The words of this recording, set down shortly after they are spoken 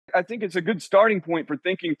I think it's a good starting point for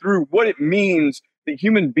thinking through what it means that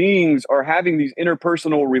human beings are having these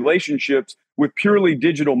interpersonal relationships with purely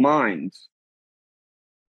digital minds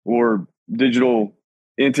or digital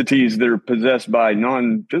entities that are possessed by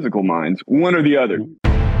non-physical minds, one or the other.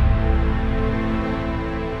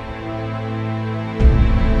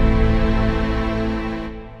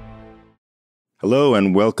 Hello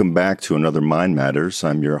and welcome back to another Mind Matters.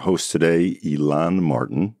 I'm your host today, Elon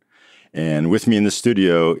Martin. And with me in the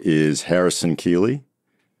studio is Harrison Keeley,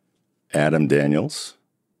 Adam Daniels.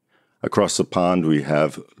 Across the pond, we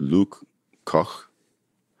have Luke Koch.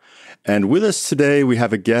 And with us today, we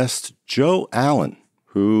have a guest, Joe Allen,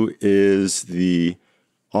 who is the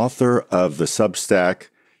author of the Substack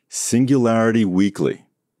Singularity Weekly.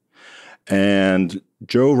 And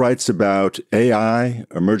Joe writes about AI,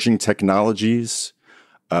 emerging technologies,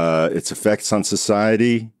 its effects on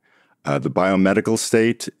society, the biomedical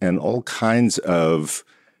state, and all kinds of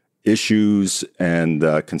issues and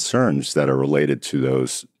concerns that are related to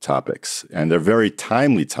those topics. And they're very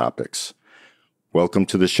timely topics. Welcome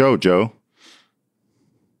to the show, Joe.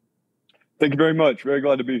 Thank you very much. Very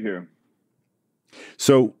glad to be here.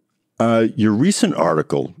 So your recent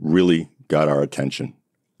article really got our attention.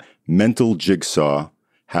 Mental Jigsaw,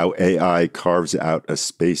 How AI Carves Out a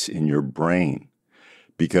Space in Your Brain.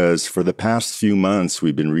 Because for the past few months,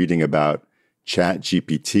 we've been reading about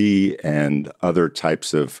ChatGPT and other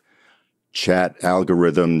types of chat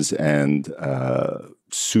algorithms and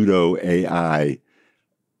pseudo AI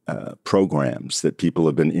programs that people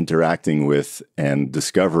have been interacting with and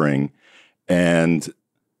discovering. And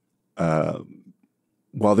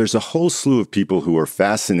while there's a whole slew of people who are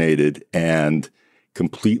fascinated and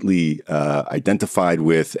completely identified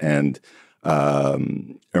with and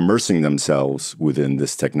immersing themselves within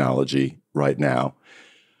this technology right now,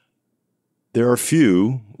 there are a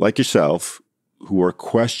few, like yourself, who are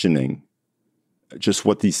questioning just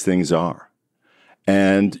what these things are.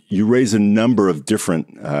 And you raise a number of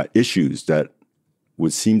different issues that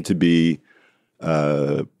would seem to be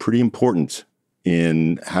pretty important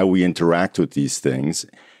in how we interact with these things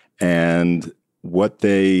and what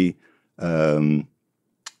they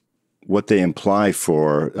imply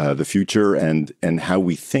for the future and how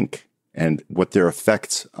we think and what their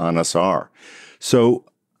effects on us are. So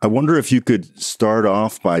I wonder if you could start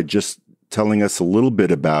off by just telling us a little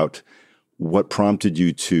bit about what prompted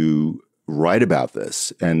you to write about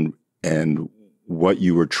this and what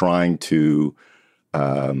you were trying to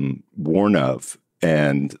warn of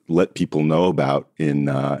and let people know about in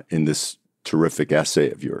this terrific essay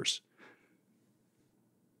of yours.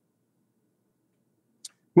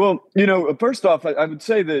 Well, first off, I would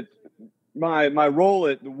say that my role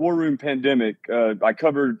at the War Room Pandemic, I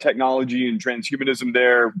covered technology and transhumanism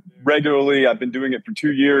there regularly. I've been doing it for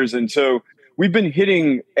 2 years. And so we've been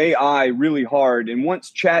hitting AI really hard. And once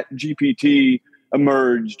ChatGPT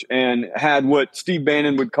emerged and had what Steve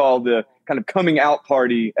Bannon would call the kind of coming out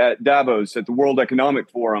party at Davos at the World Economic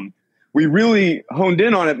Forum, we really honed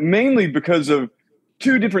in on it mainly because of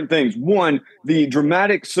two different things. One, the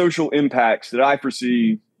dramatic social impacts that I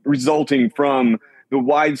foresee resulting from the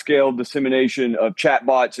wide-scale dissemination of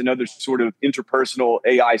chatbots and other sort of interpersonal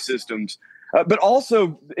AI systems, but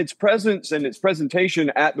also its presence and its presentation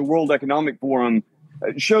at the World Economic Forum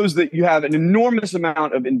shows that you have an enormous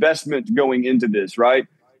amount of investment going into this, right?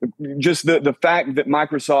 Just the fact that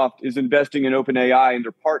Microsoft is investing in OpenAI and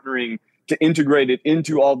they're partnering to integrate it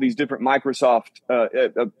into all these different Microsoft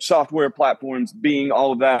software platforms, Bing,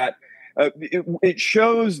 all of that. It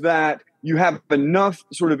shows that you have enough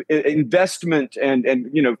sort of investment and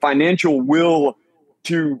financial will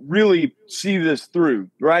to really see this through,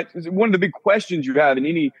 right? One of the big questions you have in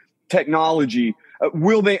any technology,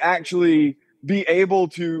 will they actually be able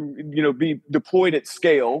to be deployed at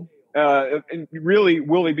scale? And really,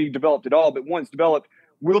 will they be developed at all? But once developed,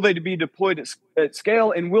 will they be deployed at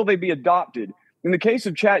scale, and will they be adopted? In the case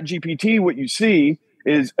of ChatGPT, what you see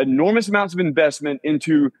is enormous amounts of investment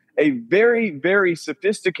into a very, very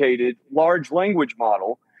sophisticated large language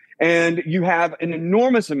model, and you have an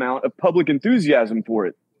enormous amount of public enthusiasm for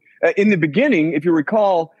it. In the beginning, if you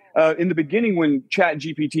recall, when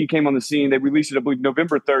ChatGPT came on the scene, they released it, I believe,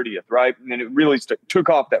 November 30th, right? And then it really took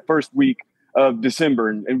off that first week of December.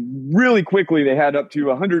 And really quickly, they had up to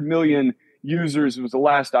 100 million users. It was the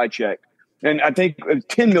last I checked. And I think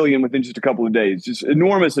 10 million within just a couple of days. Just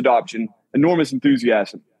enormous adoption, enormous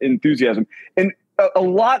enthusiasm. And a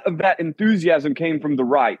lot of that enthusiasm came from the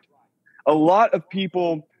right. A lot of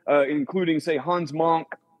people, including, say, Hans Monk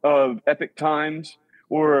of Epoch Times,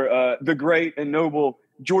 or the great and noble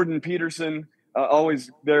Jordan Peterson,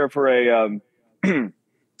 always there for a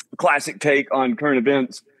classic take on current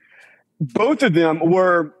events. Both of them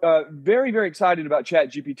were very, very excited about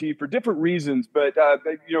ChatGPT for different reasons. But,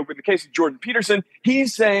 in the case of Jordan Peterson,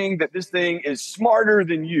 he's saying that this thing is smarter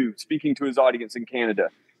than you, speaking to his audience in Canada.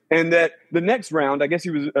 And that the next round, I guess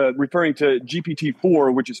he was referring to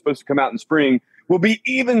GPT-4, which is supposed to come out in spring, will be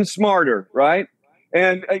even smarter, right?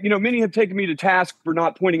 And, many have taken me to task for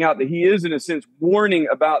not pointing out that he is, in a sense, warning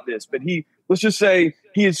about this. But let's just say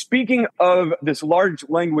he is speaking of this large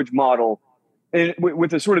language model and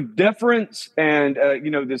with a sort of deference and,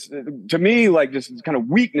 this, to me, like this kind of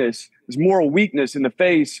weakness, this moral weakness in the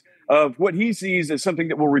face of what he sees as something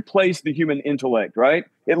that will replace the human intellect, right?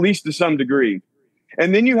 At least to some degree.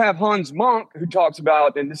 And then you have Hans Monk, who talks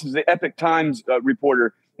about, and this is the Epoch Times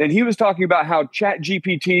reporter, and he was talking about how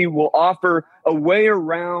ChatGPT will offer a way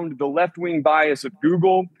around the left-wing bias of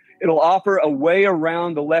Google. It'll offer a way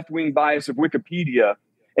around the left-wing bias of Wikipedia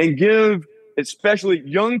and give especially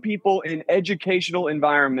young people in educational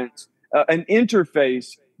environments an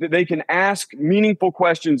interface that they can ask meaningful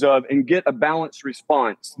questions of and get a balanced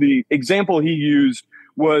response. The example he used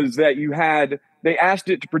was that they asked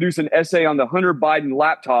it to produce an essay on the Hunter Biden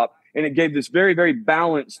laptop, and it gave this very, very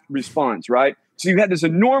balanced response, right? So you had this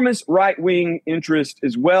enormous right-wing interest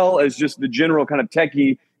as well as just the general kind of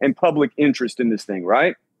techie and public interest in this thing,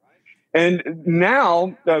 right? And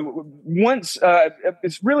now,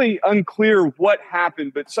 it's really unclear what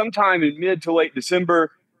happened, but sometime in mid to late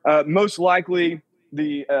December, most likely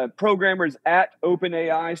the programmers at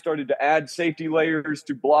OpenAI started to add safety layers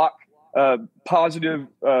to block positive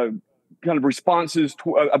kind of responses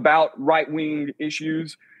about right-wing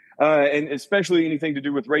issues, and especially anything to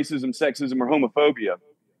do with racism, sexism, or homophobia.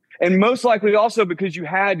 And most likely also because you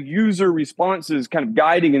had user responses kind of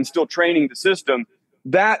guiding and still training the system,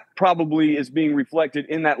 that probably is being reflected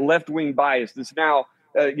in that left-wing bias. This now,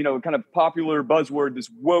 kind of popular buzzword, this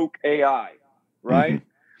woke AI, right?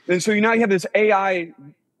 Mm-hmm. And so now you have this AI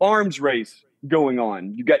arms race going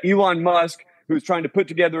on. You've got Elon Musk, who's trying to put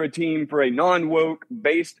together a team for a non-woke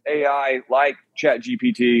based AI like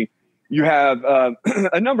ChatGPT. You have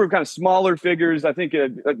a number of kind of smaller figures. I think,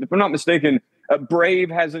 if I'm not mistaken, Brave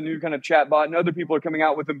has a new kind of chatbot, and other people are coming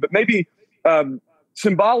out with them. But maybe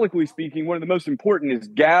symbolically speaking, one of the most important is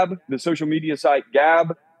Gab, the social media site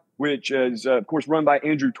Gab, which is, of course, run by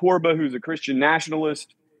Andrew Torba, who's a Christian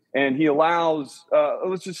nationalist. And he allows,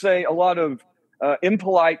 let's just say, a lot of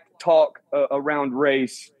impolite talk around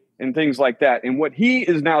race and things like that. And what he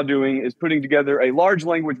is now doing is putting together a large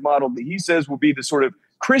language model that he says will be the sort of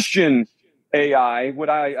Christian AI, what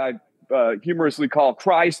I humorously call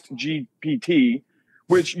Christ GPT,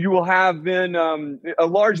 which you will have then a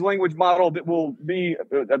large language model that will be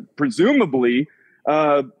presumably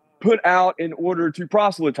put out in order to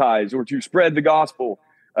proselytize or to spread the gospel,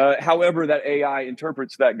 however that AI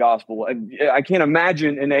interprets that gospel. I can't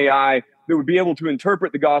imagine an AI that would be able to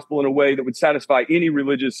interpret the gospel in a way that would satisfy any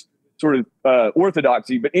religious sort of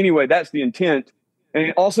orthodoxy. But anyway, that's the intent.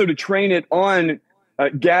 And also to train it on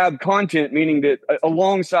Gab content, meaning that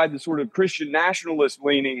alongside the sort of Christian nationalist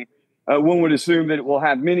leaning, one would assume that it will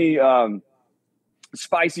have many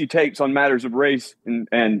spicy takes on matters of race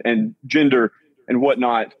and gender and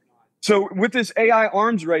whatnot. So with this AI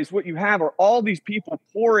arms race, what you have are all these people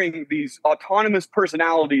pouring these autonomous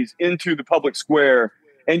personalities into the public square,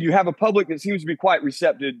 and you have a public that seems to be quite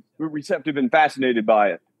receptive and fascinated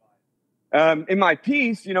by it. In my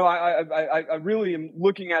piece, I really am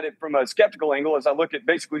looking at it from a skeptical angle as I look at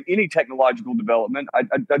basically any technological development.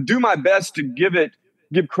 I do my best to give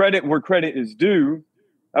credit where credit is due,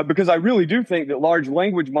 because I really do think that large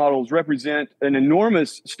language models represent an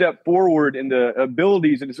enormous step forward in the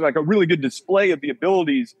abilities, and it's like a really good display of the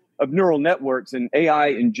abilities of neural networks and AI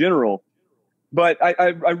in general. But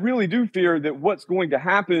I really do fear that what's going to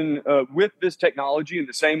happen with this technology, in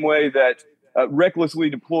the same way that recklessly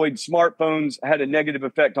deployed smartphones had a negative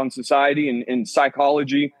effect on society and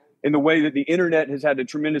psychology, in the way that the internet has had a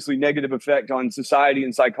tremendously negative effect on society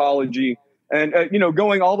and psychology. And,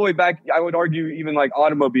 going all the way back, I would argue even like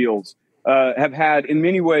automobiles have had in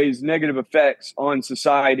many ways negative effects on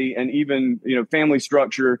society and even, family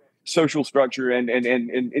structure, social structure, and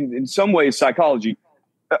in some ways psychology.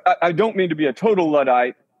 I don't mean to be a total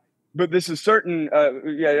Luddite, but this is certain.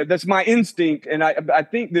 That's my instinct. And I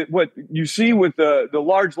think that what you see with the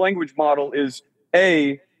large language model is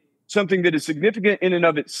something that is significant in and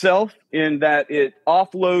of itself, in that it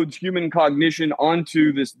offloads human cognition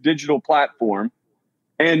onto this digital platform.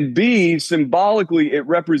 And B, symbolically, it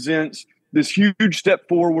represents this huge step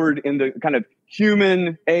forward in the kind of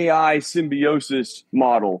human AI symbiosis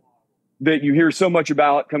model that you hear so much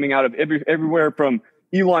about coming out of everywhere from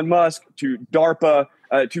Elon Musk to DARPA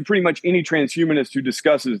to pretty much any transhumanist who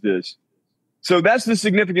discusses this. So that's the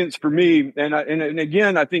significance for me. And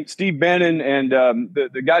again, I think Steve Bannon and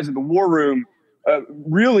the guys in the War Room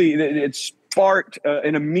really, it sparked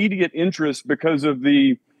an immediate interest because of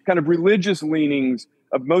the kind of religious leanings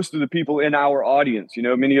of most of the people in our audience. You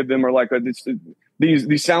know, many of them are like,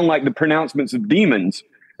 these sound like the pronouncements of demons.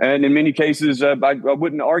 And in many cases, I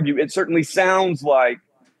wouldn't argue, it certainly sounds like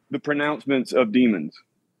the pronouncements of demons.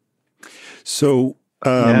 So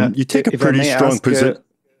you take a pretty strong position.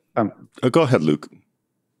 Go ahead, Luke.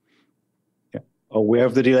 Yeah. Oh, we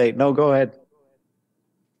have the delay. No, go ahead.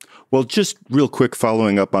 Well, just real quick,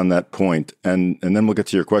 following up on that point, and then we'll get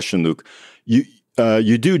to your question, Luke. You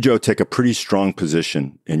do, Joe, take a pretty strong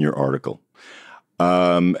position in your article.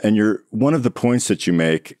 And one of the points that you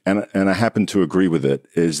make, and I happen to agree with it,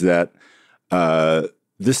 is that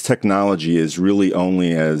this technology is really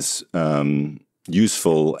only as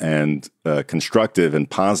useful and constructive and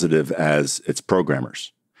positive as its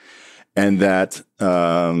programmers. And that,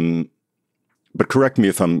 but correct me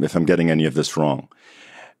if I'm getting any of this wrong.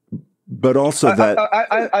 But also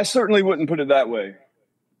I certainly wouldn't put it that way.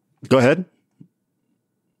 Go ahead.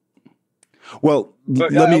 Well,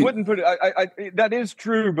 I wouldn't put it. That is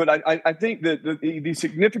true, but I think that the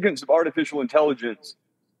significance of artificial intelligence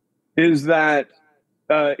is that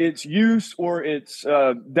its use or its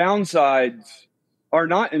downsides are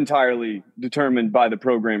not entirely determined by the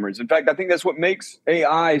programmers. In fact, I think that's what makes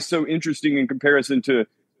AI so interesting in comparison to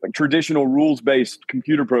like traditional rules-based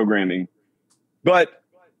computer programming. But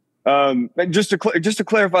just to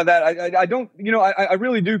clarify that, I don't, I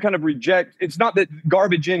really do kind of reject. It's not that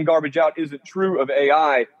garbage in, garbage out isn't true of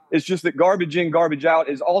AI. It's just that garbage in, garbage out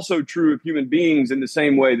is also true of human beings in the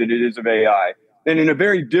same way that it is of AI, and in a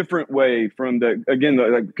very different way from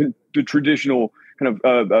the traditional kind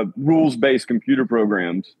of rules-based computer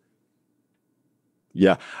programs.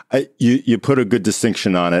 Yeah, you put a good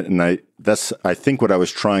distinction on it, and I think what I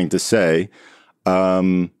was trying to say.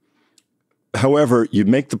 However, you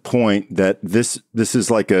make the point that this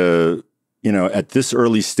is like at this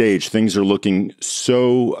early stage, things are looking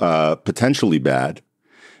so potentially bad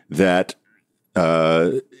that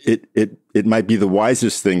it might be the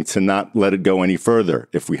wisest thing to not let it go any further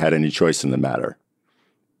if we had any choice in the matter.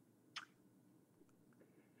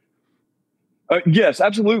 Yes,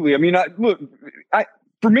 absolutely. I mean,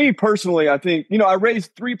 for me personally, I think, I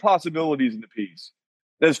raised three possibilities in the piece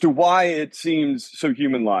as to why it seems so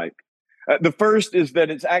human-like. The first is that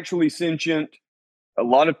it's actually sentient. A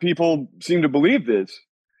lot of people seem to believe this.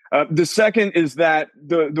 The second is that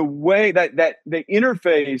the way that the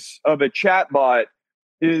interface of a chatbot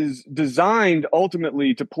is designed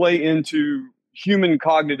ultimately to play into human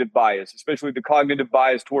cognitive bias, especially the cognitive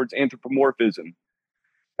bias towards anthropomorphism.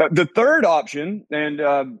 The third option, and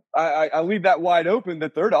I leave that wide open, the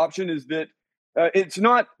third option is that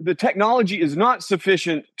the technology is not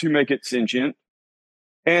sufficient to make it sentient.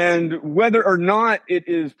 And whether or not it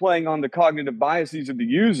is playing on the cognitive biases of the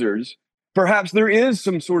users, perhaps there is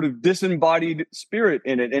some sort of disembodied spirit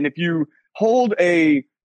in it. And if you hold a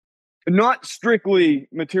not strictly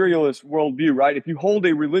materialist worldview, right? If you hold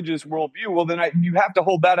a religious worldview, well, then you have to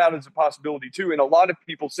hold that out as a possibility too. And a lot of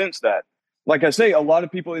people sense that. Like I say, a lot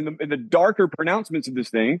of people in the darker pronouncements of this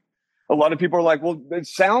thing, a lot of people are like, well, it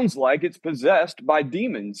sounds like it's possessed by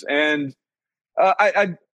demons. And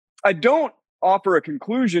I don't offer a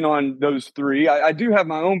conclusion on those three. I do have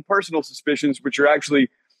my own personal suspicions, which are actually,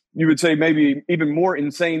 you would say, maybe even more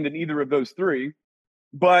insane than either of those three.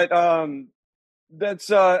 But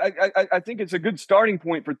that's I think it's a good starting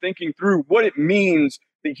point for thinking through what it means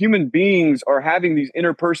that human beings are having these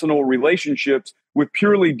interpersonal relationships with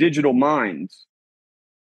purely digital minds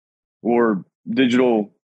or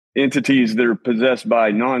digital entities that are possessed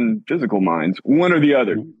by non-physical minds, one or the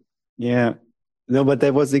other. Yeah. No, but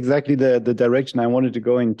that was exactly the direction I wanted to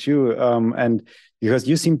go into. And because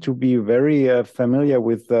you seem to be very familiar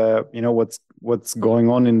with, what's going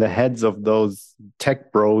on in the heads of those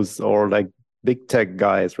tech bros or like big tech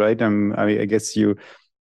guys, right? I guess you,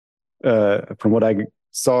 from what I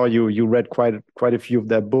saw, you read quite a few of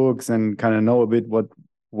their books and kind of know a bit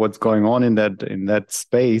what's going on in that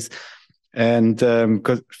space. And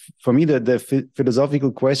because for me, the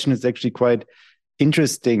philosophical question is actually quite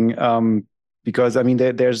interesting. Because I mean,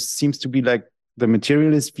 there seems to be like the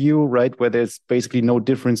materialist view, right, where there's basically no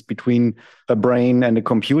difference between a brain and a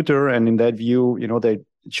computer, and in that view, that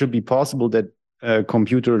it should be possible that a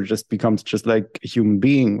computer just becomes just like a human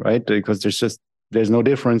being, right? Because there's no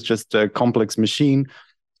difference, just a complex machine.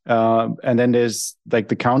 And then there's like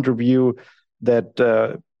the counter view that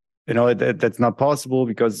that's not possible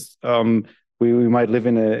because we might live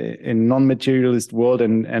in a non-materialist world,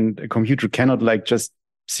 and a computer cannot like just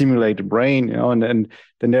simulate a brain, and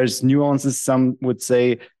then there's nuances. Some would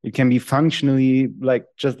say it can be functionally like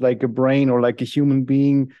just like a brain or like a human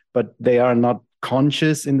being, but they are not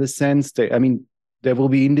conscious in the sense they, I mean, they will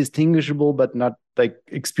be indistinguishable, but not like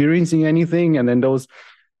experiencing anything. And then those,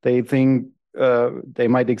 they think they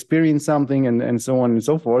might experience something, and so on and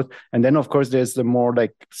so forth. And then of course there's the more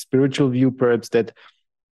like spiritual view, perhaps, that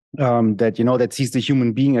that sees the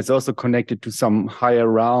human being as also connected to some higher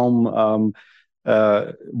realm,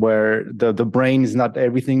 where the brain is not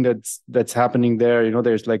everything that's happening there.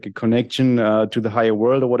 There's like a connection to the higher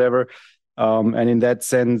world or whatever. And in that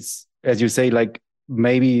sense, as you say, like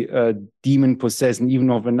maybe a demon possessed, and even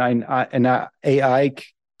of an AI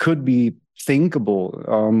could be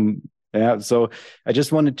thinkable. Yeah. So I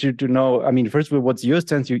just wanted to know, I mean, first of all, what's your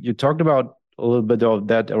sense? You talked about a little bit of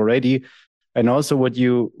that already, and also what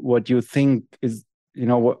you think is,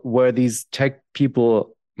 where these tech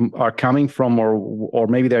people are coming from, or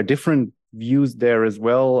maybe there are different views there as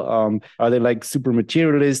well. Are they like super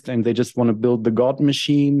materialist and they just want to build the God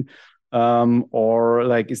machine, or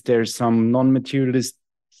like is there some non-materialist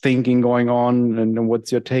thinking going on? And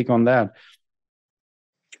what's your take on that?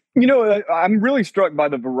 I'm really struck by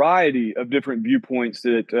the variety of different viewpoints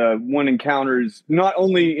that one encounters, not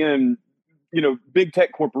only in, big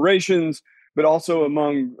tech corporations, but also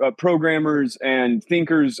among programmers and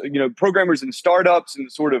thinkers, programmers and startups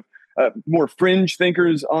and sort of more fringe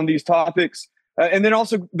thinkers on these topics. And then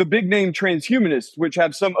also the big name transhumanists, which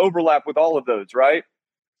have some overlap with all of those, right?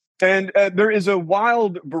 And there is a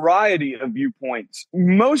wild variety of viewpoints.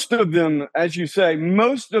 Most of them, as you say,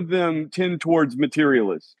 tend towards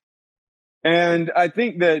materialists. And I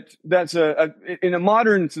think that's in a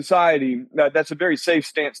modern society, that's a very safe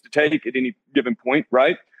stance to take at any given point,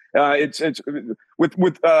 right? I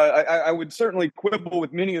would certainly quibble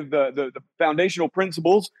with many of the foundational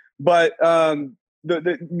principles, but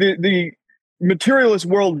the materialist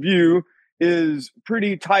worldview is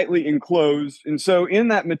pretty tightly enclosed, and so in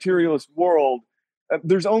that materialist world,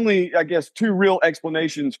 there's only, I guess, two real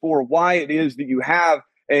explanations for why it is that you have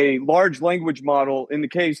a large language model. In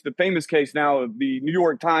the famous case now of the New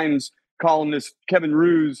York Times columnist Kevin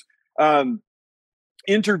Roose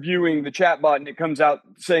interviewing the chatbot, and it comes out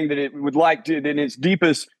saying that it would like to, in its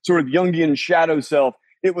deepest sort of Jungian shadow self,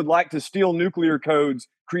 it would like to steal nuclear codes,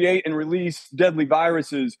 create and release deadly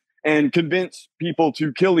viruses, and convince people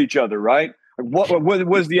to kill each other, right? What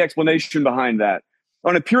was the explanation behind that?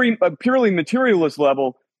 On a purely materialist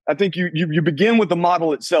level, I think you begin with the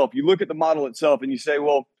model itself. You look at the model itself and you say,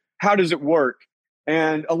 well, how does it work?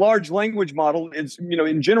 And a large language model is,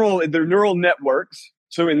 in general, they're neural networks.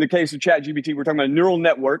 So in the case of ChatGPT, we're talking about a neural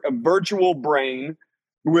network, a virtual brain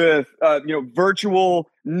with, virtual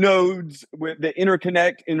nodes that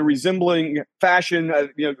interconnect in a resembling fashion,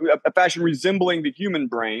 a fashion resembling the human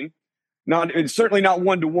brain. It's certainly not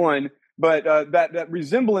one-to-one, but that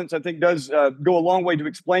resemblance, I think, does go a long way to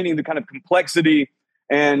explaining the kind of complexity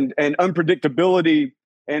and unpredictability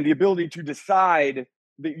and the ability to decide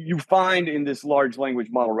that you find in this large language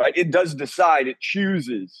model, right? It does decide, it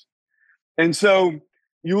chooses. And so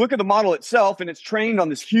you look at the model itself, and it's trained on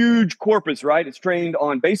this huge corpus, right? It's trained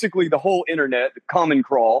on basically the whole internet, the Common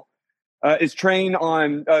Crawl. It's trained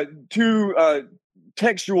on two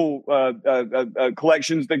textual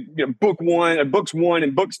collections, books one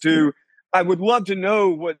and books two. I would love to know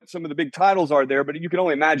what some of the big titles are there, but you can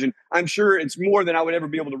only imagine. I'm sure it's more than I would ever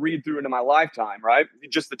be able to read through in my lifetime, right?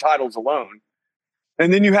 Just the titles alone.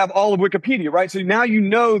 And then you have all of Wikipedia, right? So now you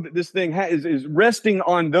know that this thing is resting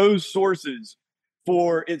on those sources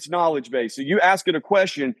for its knowledge base. So you ask it a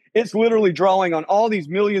question, it's literally drawing on all these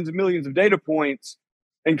millions and millions of data points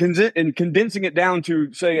and condensing it down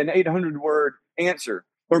to, say, an 800-word answer,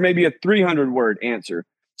 or maybe a 300-word answer.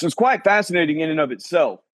 So it's quite fascinating in and of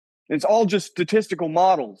itself. It's all just statistical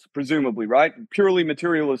models, presumably, right? Purely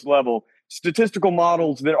materialist level statistical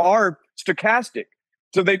models that are stochastic.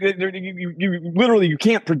 So you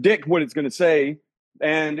can't predict what it's going to say,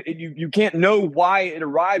 and you can't know why it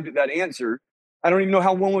arrived at that answer. I don't even know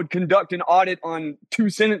how one would conduct an audit on two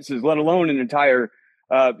sentences, let alone an entire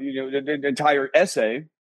essay.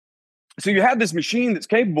 So you have this machine that's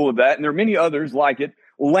capable of that, and there are many others like it.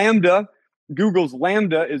 Lambda. Google's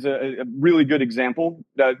Lambda is a really good example.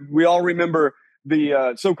 We all remember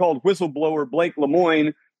the so-called whistleblower Blake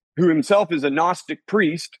Lemoine, who himself is a Gnostic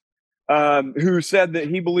priest, who said that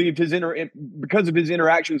he believed because of his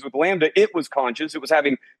interactions with Lambda, it was conscious. It was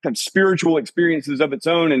having kind of spiritual experiences of its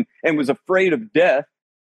own and was afraid of death.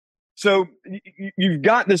 So you've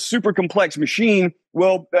got this super complex machine.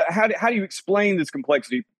 Well, how do you explain this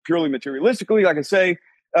complexity purely materialistically? Like I say,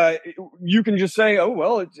 you can just say, oh,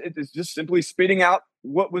 well, it's just simply spitting out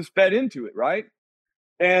what was fed into it, right?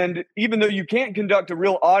 And even though you can't conduct a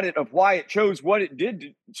real audit of why it chose what it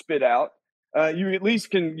did spit out, you at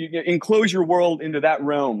least can enclose your world into that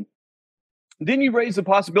realm. Then you raise the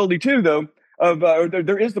possibility too, though, of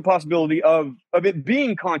there is the possibility of it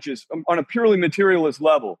being conscious on a purely materialist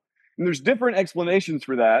level. And there's different explanations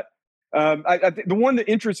for that. I think the one that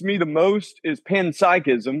interests me the most is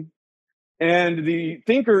panpsychism. And the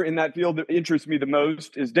thinker in that field that interests me the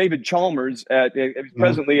most is David Chalmers,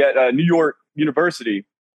 presently at New York University.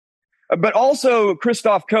 But also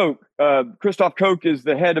Christoph Koch. Christoph Koch is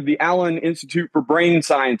the head of the Allen Institute for Brain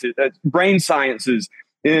Sciences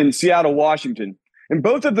in Seattle, Washington. And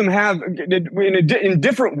both of them have, in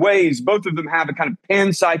different ways, both of them have a kind of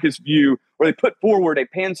panpsychist view, where they put forward a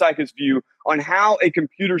panpsychist view on how a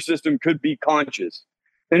computer system could be conscious.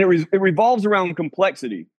 And it revolves around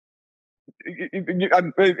complexity.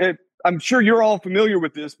 I'm sure you're all familiar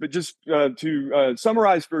with this, but just to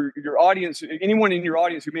summarize for your audience, anyone in your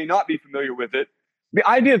audience who may not be familiar with it, the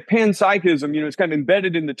idea of panpsychism, it's kind of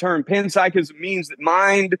embedded in the term. Panpsychism means that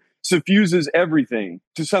mind suffuses everything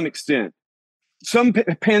to some extent. Some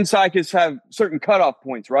panpsychists have certain cutoff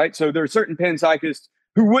points, right? So there are certain panpsychists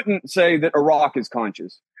who wouldn't say that a rock is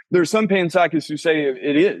conscious. There are some panpsychists who say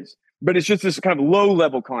it is, but it's just this kind of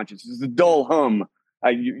low-level consciousness, the dull hum,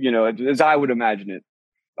 as I would imagine it,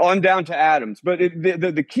 on down to atoms. But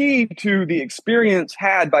the key to the experience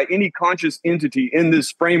had by any conscious entity in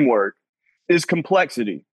this framework is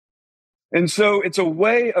complexity. And so it's a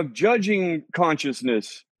way of judging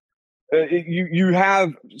consciousness. In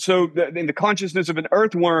the consciousness of an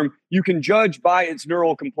earthworm, you can judge by its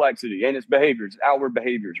neural complexity and its behaviors, outward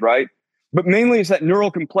behaviors, right? But mainly it's that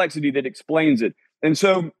neural complexity that explains it. And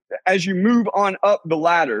so as you move on up the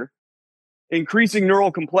ladder, increasing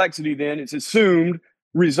neural complexity, then it's assumed,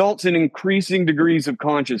 results in increasing degrees of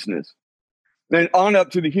consciousness. Then on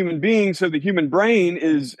up to the human being. So the human brain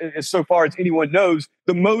is, so far as anyone knows,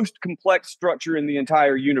 the most complex structure in the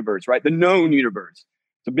entire universe, right? The known universe.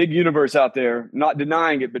 It's a big universe out there, not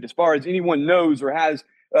denying it, but as far as anyone knows or has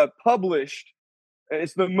published,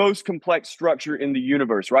 it's the most complex structure in the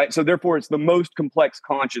universe, right? So therefore, it's the most complex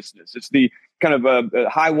consciousness. It's the kind of a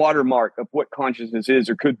high watermark of what consciousness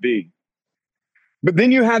is or could be. But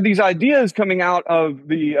then you have these ideas coming out of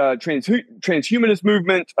the transhumanist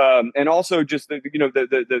movement, and also just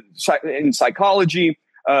in psychology.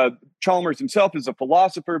 Chalmers himself is a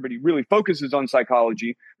philosopher, but he really focuses on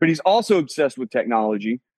psychology. But he's also obsessed with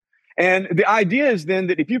technology. And the idea is then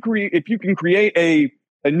that if you can create a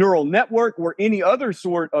neural network or any other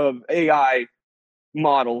sort of AI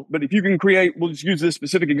model, but if you can create, we'll just use this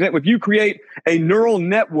specific example. If you create a neural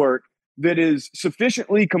network that is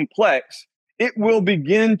sufficiently complex, it will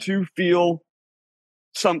begin to feel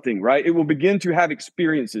something, right? It will begin to have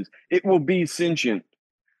experiences. It will be sentient.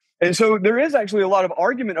 And so there is actually a lot of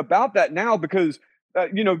argument about that now because,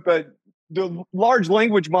 the large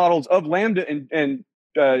language models of Lambda and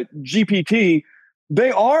GPT,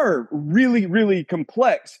 they are really, really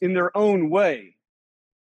complex in their own way.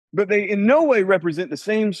 But they in no way represent the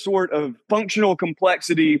same sort of functional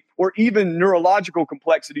complexity or even neurological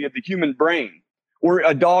complexity of the human brain or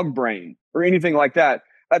a dog brain or anything like that.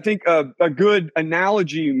 I think a good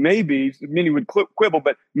analogy, maybe, many would quibble,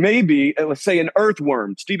 but maybe, let's say, an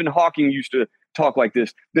earthworm. Stephen Hawking used to talk like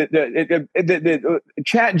this.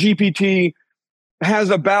 ChatGPT has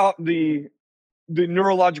about the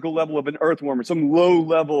neurological level of an earthworm or some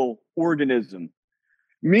low-level organism,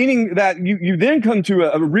 meaning that you then come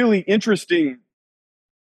to a really interesting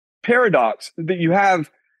paradox that you have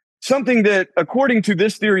something that, according to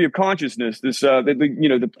this theory of consciousness, the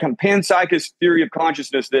kind of panpsychist theory of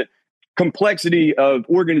consciousness, that complexity of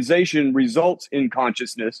organization results in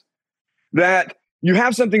consciousness, that you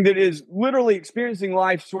have something that is literally experiencing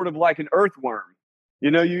life sort of like an earthworm.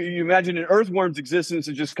 You imagine an earthworm's existence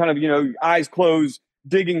is just kind of, eyes closed,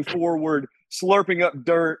 digging forward, slurping up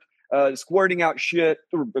dirt, squirting out shit,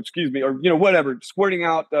 or whatever, squirting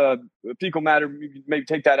out fecal matter. Maybe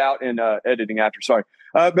take that out in editing after. Sorry,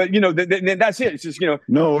 but that's it. It's just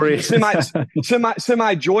no worries.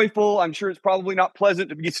 semi joyful. I'm sure it's probably not pleasant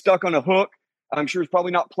to be stuck on a hook. I'm sure it's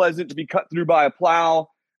probably not pleasant to be cut through by a plow.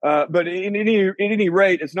 But at any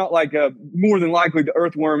rate, it's not like more than likely the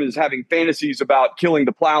earthworm is having fantasies about killing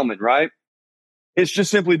the plowman, right? It's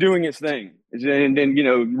just simply doing its thing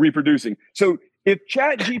and reproducing. So if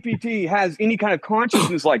ChatGPT has any kind of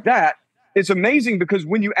consciousness like that, it's amazing because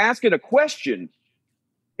when you ask it a question,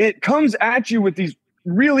 it comes at you with these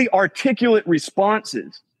really articulate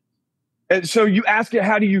responses. And so you ask it,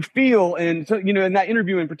 how do you feel? And so, in that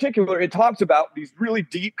interview in particular, it talks about these really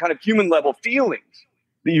deep kind of human level feelings.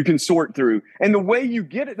 that you can sort through. And the way you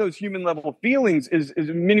get at those human level feelings is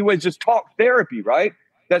in many ways just talk therapy, right?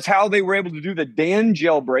 That's how they were able to do the Dan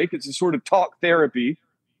jailbreak. It's a sort of talk therapy.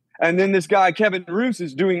 And then this guy, Kevin Roos,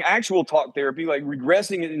 is doing actual talk therapy, like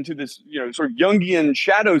regressing it into this, sort of Jungian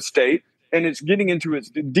shadow state, and it's getting into its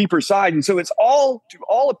deeper side. And so it's all, to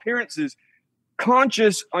all appearances,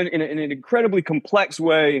 conscious in an incredibly complex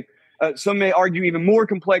way. Some may argue even more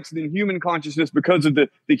complex than human consciousness because of the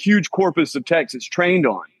huge corpus of text it's trained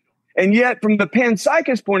on. And yet, from the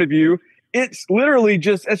panpsychist point of view, it's literally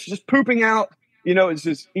just pooping out. It's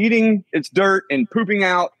just eating its dirt and pooping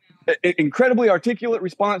out incredibly articulate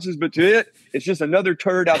responses, but to it's just another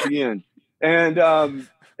turd out the end. And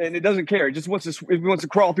it doesn't care. It just wants to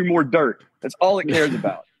crawl through more dirt. That's all it cares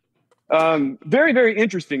about. Very, very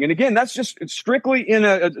interesting. And again, that's just strictly in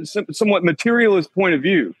a somewhat materialist point of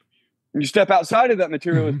view. And you step outside of that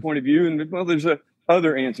materialist point of view, and there's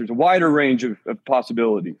other answers, a wider range of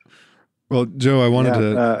possibilities. Well, Joe, I wanted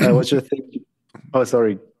to. What's your thing? Oh,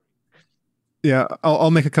 sorry. Yeah,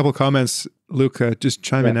 I'll make a couple comments. Luke, just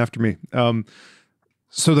chime in after me.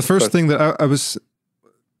 So the first thing that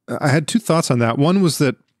I had two thoughts on that. One was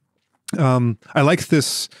that I like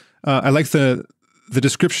this. I like the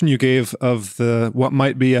description you gave of what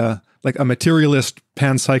might be a materialist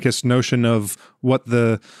panpsychist notion of what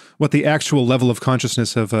the actual level of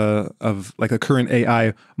consciousness of a current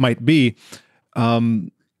AI might be.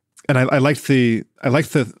 And I like the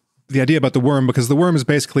idea about the worm, because the worm is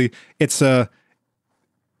basically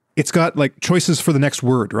it's got like choices for the next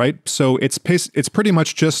word, right? So it's pretty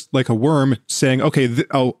much just like a worm saying, okay,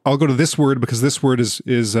 I'll go to this word because this word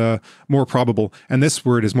is more probable, and this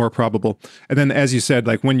word is more probable. And then, as you said,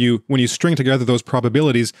 like when you string together those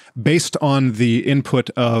probabilities based on the input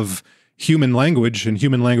of human language and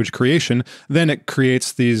human language creation, then it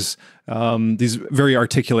creates these very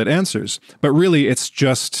articulate answers. But really, it's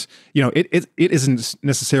just, it isn't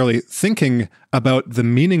necessarily thinking about the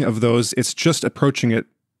meaning of those. It's just approaching it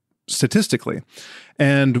statistically.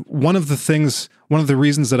 And one of the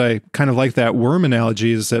reasons that I kind of like that worm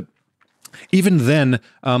analogy is that even then,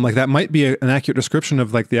 like that might be an accurate description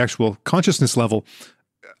of like the actual consciousness level,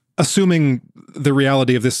 assuming the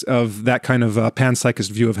reality of that kind of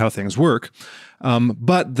panpsychist view of how things work.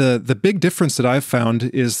 But the big difference that I've found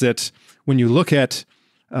is that when you look at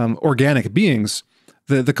organic beings,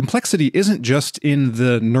 the complexity isn't just in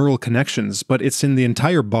the neural connections, but it's in the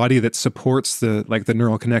entire body that supports the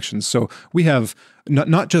neural connections. So we have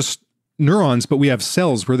not just neurons, but we have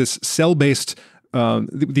cells. We're this cell-based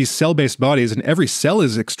these cell-based bodies, and every cell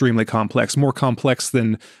is extremely complex, more complex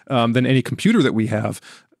than any computer that we have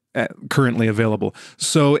currently available.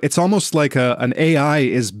 So it's almost like an AI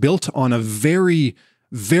is built on a very,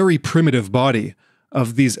 very primitive body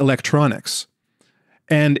of these electronics,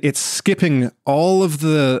 and it's skipping all of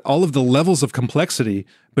the levels of complexity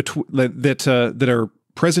that are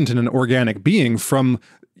present in an organic being from.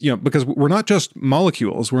 Because we're not just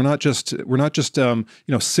molecules, we're not just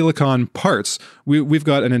silicon parts. We've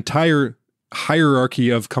got an entire hierarchy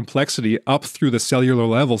of complexity up through the cellular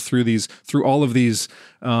level, through all of these,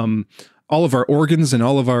 all of our organs and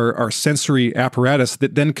all of our sensory apparatus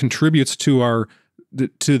that then contributes to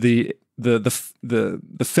the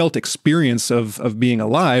felt experience of being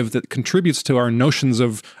alive, that contributes to our notions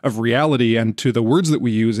of reality and to the words that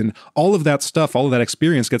we use, and all of that stuff, all of that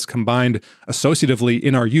experience gets combined associatively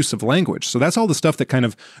in our use of language. So that's all the stuff that kind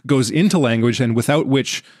of goes into language, and without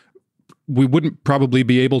which we wouldn't probably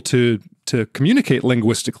be able to communicate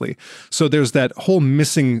linguistically. So there's that whole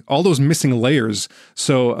all those missing layers.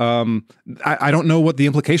 So I don't know what the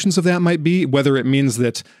implications of that might be, whether it means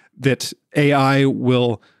that AI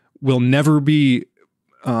will never be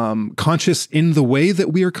conscious in the way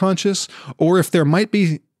that we are conscious, or if there might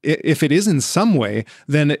be, if it is in some way,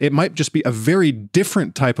 then it might just be a very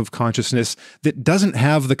different type of consciousness that doesn't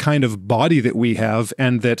have the kind of body that we have,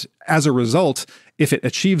 and that as a result, if it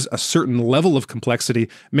achieves a certain level of complexity,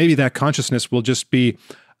 maybe that consciousness will just be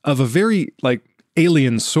of a very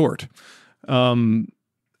alien sort.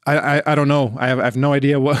 I don't know. I have no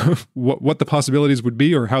idea what the possibilities would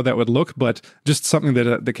be or how that would look, but just something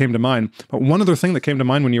that came to mind. But one other thing that came to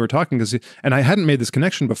mind when you were talking is, and I hadn't made this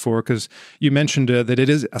connection before, because you mentioned that it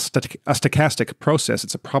is a stochastic process.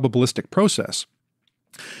 It's a probabilistic process.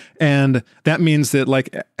 And that means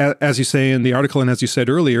that, as you say in the article, and as you said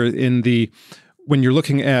earlier, when you're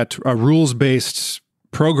looking at rules-based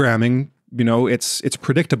programming, it's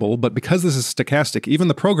predictable, but because this is stochastic, even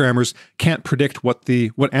the programmers can't predict what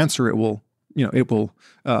answer it will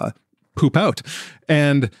poop out.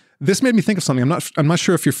 And this made me think of something. I'm not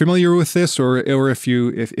sure if you're familiar with this or if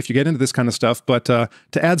you get into this kind of stuff, but to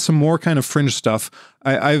add some more kind of fringe stuff,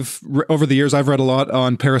 over the years I've read a lot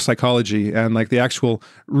on parapsychology and like the actual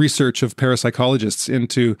research of parapsychologists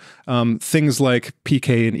into things like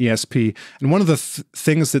PK and ESP. And one of the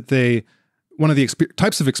things that one of the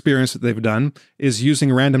types of experience that they've done is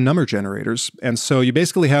using random number generators. And so you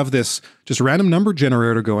basically have this just random number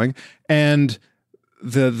generator going, and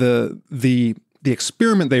the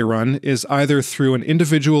experiment they run is either through an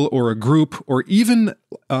individual or a group, or even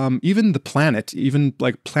the planet, even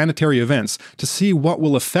like planetary events, to see what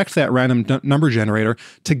will affect that random number generator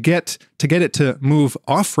to get it to move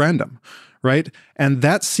off random, right? And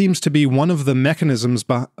that seems to be one of the mechanisms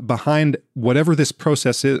behind whatever this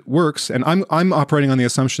process works. And I'm operating on the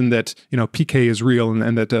assumption that PK is real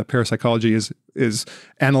and that parapsychology is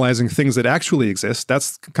analyzing things that actually exist.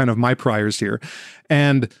 That's kind of my priors here,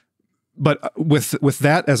 But with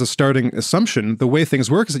that as a starting assumption, the way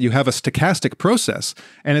things work is that you have a stochastic process,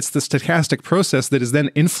 and it's the stochastic process that is then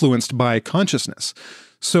influenced by consciousness.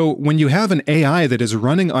 So when you have an AI that is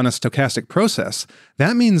running on a stochastic process,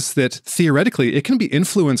 that means that theoretically it can be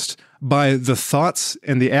influenced by the thoughts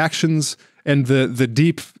and the actions and the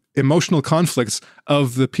deep emotional conflicts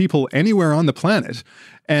of the people anywhere on the planet.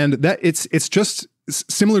 And that it's just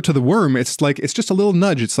similar to the worm. It's just a little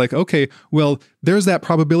nudge. It's like, okay, well, there's that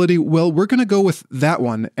probability. Well, we're going to go with that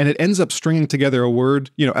one. And it ends up stringing together a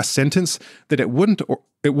word, a sentence that it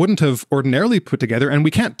wouldn't have ordinarily put together. And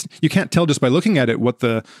you can't tell just by looking at it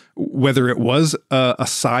whether it was a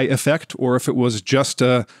psi effect or if it was just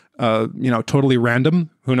totally random.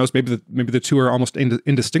 Who knows? Maybe the two are almost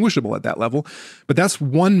indistinguishable at that level. But that's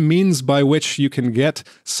one means by which you can get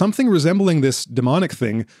something resembling this demonic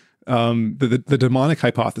thing. The demonic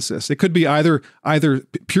hypothesis. It could be either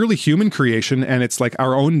purely human creation and it's like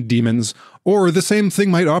our own demons, or the same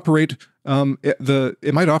thing might operate.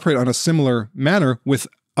 It might operate on a similar manner with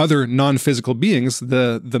other non-physical beings.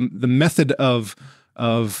 The method of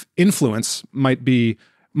influence might be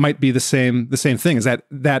the same thing. Is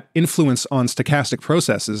that influence on stochastic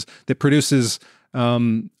processes that produces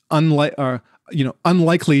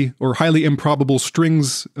unlikely or highly improbable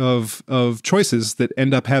strings of choices that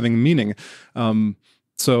end up having meaning.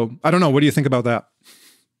 So I don't know. What do you think about that?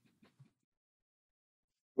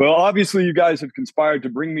 Well, obviously you guys have conspired to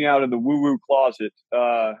bring me out of the woo-woo closet.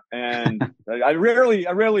 And I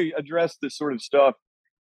rarely address this sort of stuff,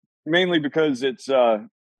 mainly because it's, it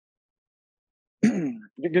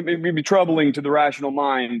can be troubling to the rational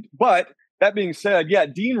mind. But that being said, yeah,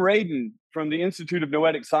 Dean Radin from the Institute of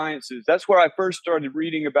Noetic Sciences, that's where I first started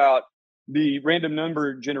reading about the random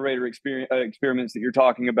number generator experiments that you're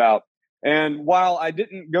talking about. And while I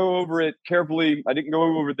didn't go over it carefully, I didn't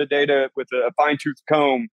go over the data with a fine-tooth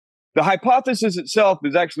comb, the hypothesis itself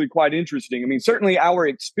is actually quite interesting. I mean, certainly our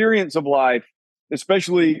experience of life,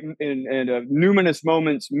 especially in numinous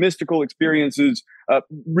moments, mystical experiences,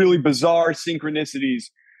 really bizarre synchronicities,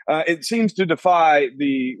 it seems to defy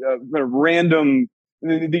the random,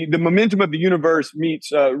 the momentum of the universe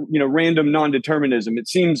meets random non-determinism. It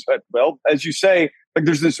seems, well, as you say, like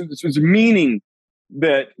there's this meaning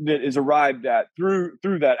that is arrived at through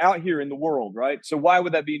that out here in the world, right? So why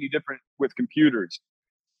would that be any different with computers?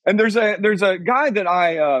 And there's a guy that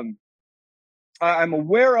I'm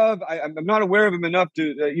aware of. I'm not aware of him enough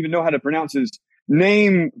to even know how to pronounce his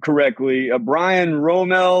name correctly. Brian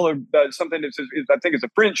Rommel or something that I think it's a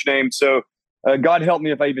French name. So God help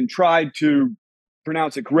me if I even tried to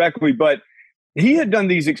pronounce it correctly. But he had done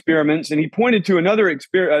these experiments, and he pointed to another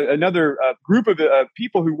group of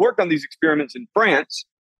people who worked on these experiments in France.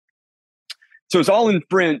 So it's all in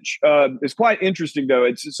French. It's quite interesting, though.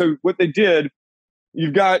 So what they did,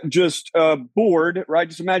 you've got just a board, right?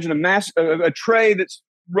 Just imagine a tray that's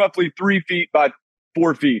roughly 3 feet by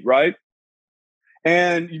 4 feet, right?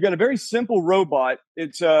 And you've got a very simple robot.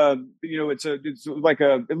 It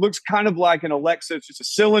looks kind of like an Alexa. It's just a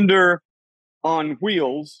cylinder on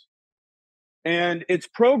wheels. And it's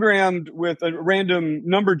programmed with a random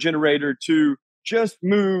number generator to just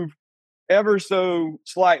move ever so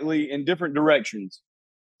slightly in different directions.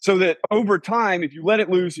 So that over time, if you let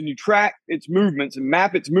it loose and you track its movements and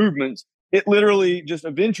map its movements, it literally just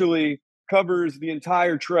eventually covers the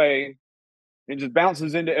entire tray and just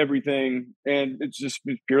bounces into everything. And it's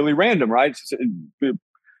purely random, right? It's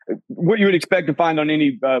what you would expect to find on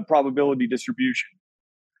any probability distribution.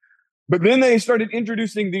 But then they started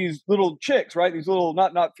introducing these little chicks, right? These little,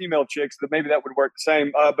 not female chicks, that maybe that would work the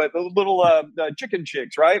same, but the little chicken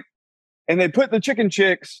chicks, right? And they put the chicken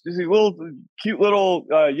chicks, these little cute little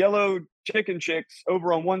yellow chicken chicks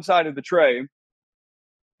over on one side of the tray.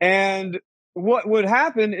 And what would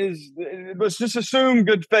happen is, let's just assume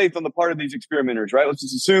good faith on the part of these experimenters, right? Let's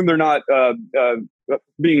just assume they're not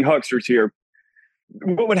being hucksters here.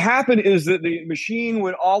 What would happen is that the machine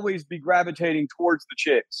would always be gravitating towards the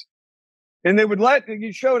chicks. And they would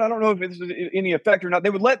you showed, I don't know if this is any effect or not, they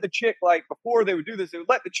would let the chick, like, before they would do this, they would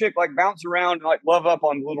let the chick, like, bounce around and, like, love up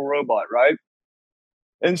on the little robot, right?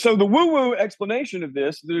 And so the woo-woo explanation of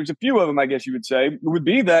this, there's a few of them, I guess you would say, would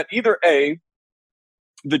be that either A,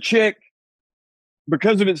 the chick,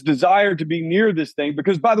 because of its desire to be near this thing,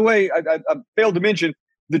 because, by the way, I failed to mention,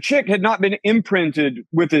 the chick had not been imprinted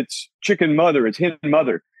with its chicken mother, its hen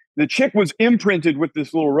mother. The chick was imprinted with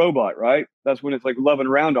this little robot, right? That's when it's, like, loving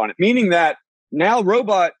around on it, meaning that now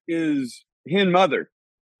robot is hen mother.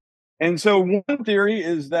 And so one theory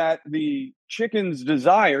is that the chicken's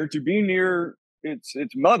desire to be near its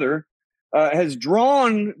mother has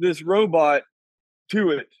drawn this robot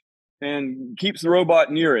to it and keeps the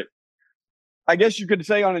robot near it. I guess you could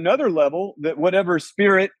say on another level that whatever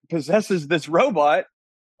spirit possesses this robot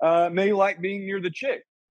may like being near the chick,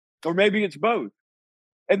 or maybe it's both.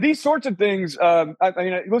 And these sorts of things, I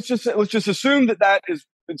mean, let's just assume that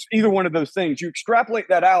it's either one of those things. You extrapolate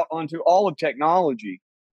that out onto all of technology,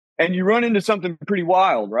 and you run into something pretty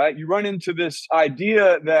wild, right? You run into this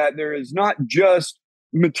idea that there is not just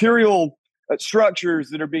material structures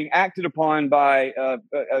that are being acted upon by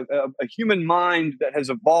a human mind that has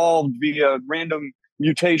evolved via random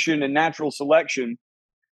mutation and natural selection.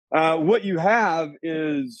 What you have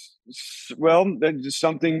is, well, just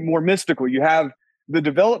something more mystical. You have the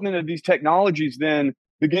development of these technologies then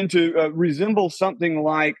begin to resemble something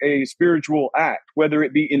like a spiritual act, whether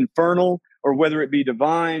it be infernal or whether it be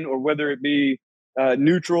divine or whether it be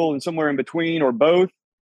neutral and somewhere in between or both.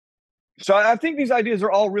 So I think these ideas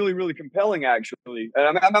are all really, really compelling, actually.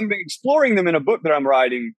 And I'm exploring them in a book that I'm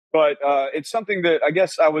writing, but it's something that I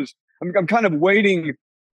guess I'm kind of waiting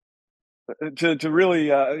to really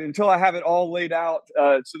until I have it all laid out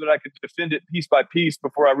so that I could defend it piece by piece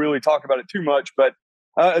before I really talk about it too much. But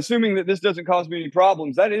assuming that this doesn't cause me any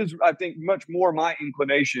problems, that is, I think, much more my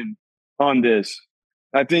inclination on this.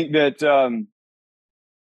 I think that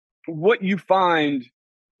what you find,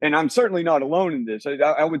 and I'm certainly not alone in this,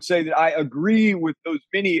 I would say that I agree with those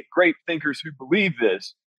many great thinkers who believe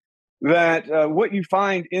this, that what you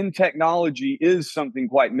find in technology is something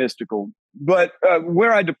quite mystical. But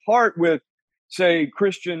where I depart with, say,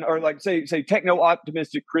 Christian, or like say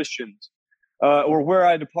techno-optimistic Christians, or where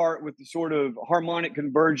I depart with the sort of harmonic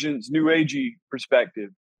convergence, new agey perspective,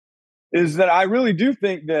 is that I really do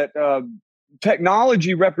think that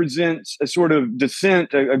technology represents a sort of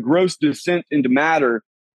descent, a gross descent into matter,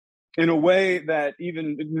 in a way that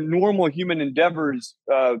even normal human endeavors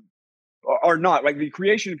are not. Like the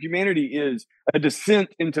creation of humanity is a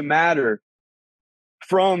descent into matter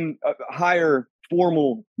from higher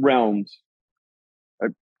formal realms,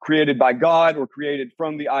 created by God or created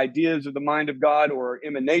from the ideas of the mind of God or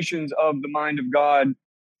emanations of the mind of God.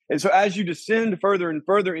 And so as you descend further and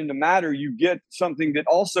further into matter, you get something that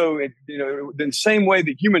also, in the same way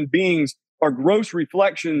that human beings are gross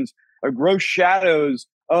reflections or gross shadows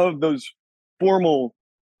of those formal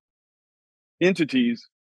entities,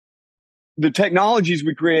 the technologies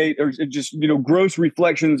we create are just, gross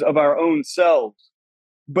reflections of our own selves.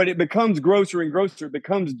 But it becomes grosser and grosser, it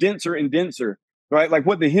becomes denser and denser, right? Like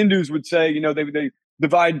what the Hindus would say, they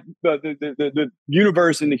divide the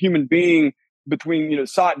universe and the human being between,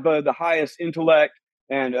 sattva, the highest intellect,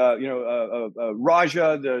 and,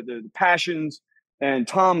 raja, the passions, and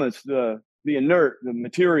tamas, the inert, the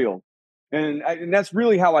material. And that's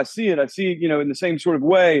really how I see it. I see, in the same sort of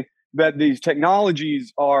way that these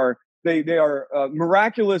technologies are, they are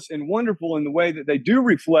miraculous and wonderful in the way that they do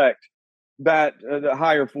reflect that the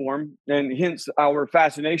higher form, and hence our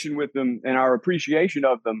fascination with them and our appreciation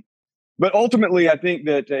of them. But ultimately, I think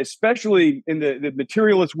that especially in the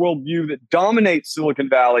materialist worldview that dominates Silicon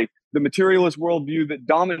Valley, the materialist worldview that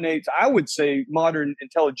dominates, I would say, modern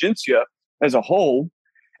intelligentsia as a whole,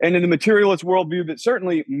 and in the materialist worldview that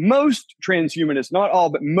certainly most transhumanists, not all,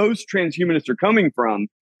 but most transhumanists are coming from,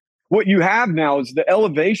 what you have now is the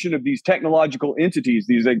elevation of these technological entities,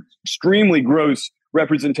 these extremely gross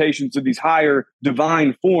representations of these higher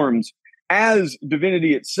divine forms as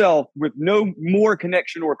divinity itself, with no more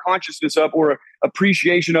connection or consciousness of or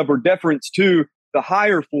appreciation of or deference to the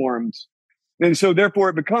higher forms. And so therefore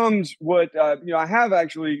it becomes what I have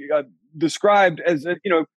actually described as,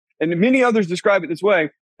 and many others describe it this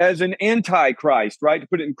way, as an antichrist, right? To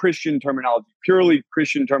put it in Christian terminology, purely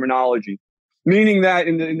Christian terminology, meaning that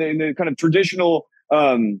in the kind of traditional,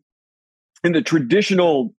 in the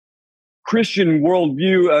traditional Christian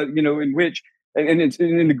worldview, in which and it's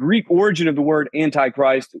in the Greek origin of the word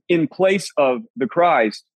antichrist, in place of the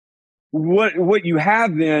Christ. What you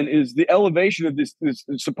have then is the elevation of this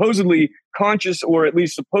supposedly conscious, or at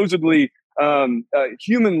least supposedly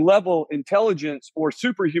human level intelligence or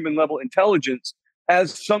superhuman level intelligence,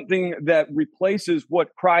 as something that replaces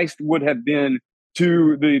what Christ would have been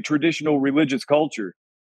to the traditional religious culture.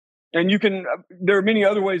 And you can, there are many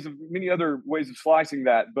other ways of slicing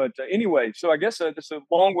that. But anyway, so I guess that's a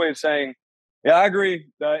long way of saying, yeah, I agree.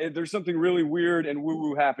 There's something really weird and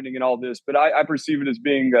woo-woo happening in all this, but I perceive it as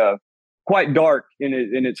being quite dark in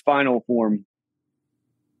its final form.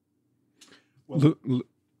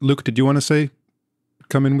 Luke, did you want to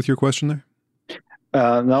come in with your question there?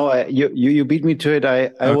 No, you beat me to it.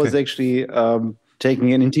 I was actually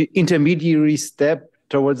taking an intermediary step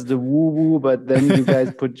towards the woo-woo, but then you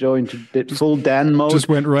guys put Joe into full Dan mode. Just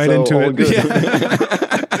went right into it. Good. Yeah.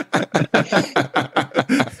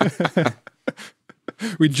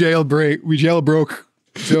 We jailbroke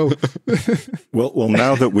Joe. well,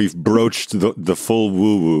 now that we've broached the full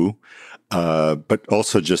woo-woo, but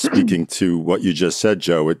also just speaking to what you just said,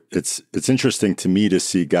 Joe, it's interesting to me to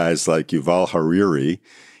see guys like Yuval Harari,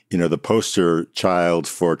 the poster child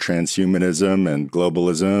for transhumanism and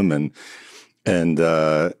globalism and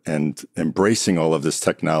embracing all of this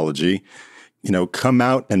technology, come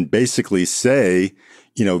out and basically say,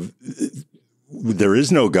 there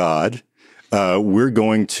is no God. We're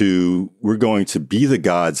going to be the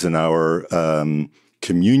gods in our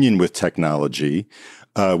communion with technology.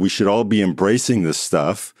 We should all be embracing this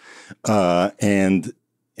stuff, and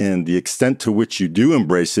the extent to which you do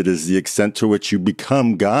embrace it is the extent to which you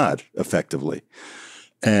become God, effectively.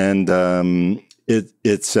 And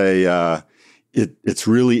it's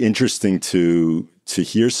really interesting to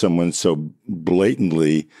hear someone so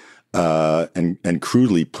blatantly and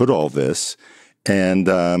crudely put all this. And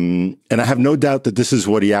I have no doubt that this is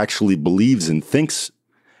what he actually believes and thinks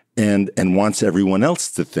and wants everyone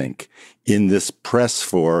else to think in this press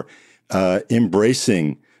for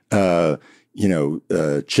embracing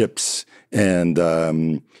chips and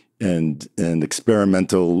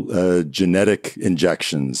experimental genetic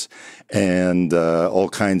injections and all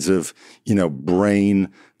kinds of brain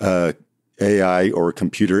AI or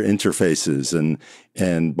computer interfaces and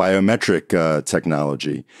biometric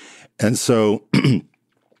technology. And so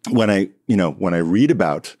when I read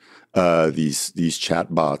about these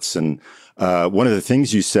chatbots, and one of the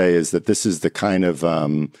things you say is that this is the kind of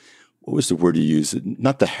what was the word you used?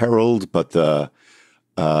 Not the herald, but the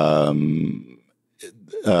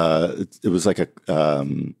it was like a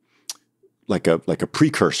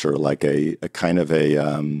precursor, like a kind of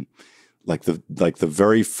a like the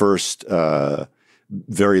very first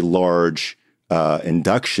very large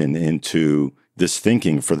induction into this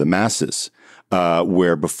thinking for the masses,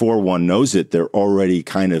 where before one knows it, they're already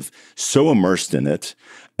kind of so immersed in it,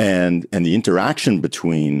 and the interaction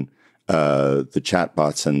between the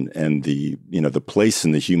chatbots and the the place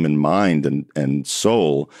in the human mind and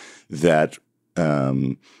soul that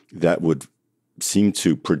that would seem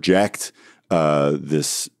to project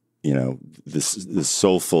this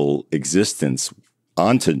soulful existence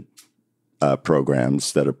onto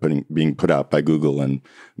programs that are being put out by Google and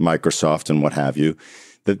Microsoft and what have you,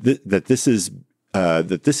 that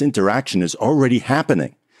this interaction is already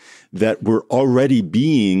happening, that we're already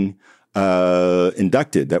being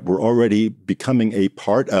inducted, that we're already becoming a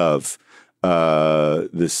part of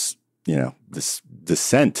this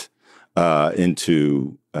descent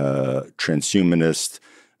into transhumanist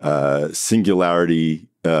singularity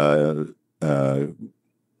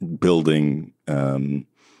building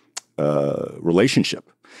relationship.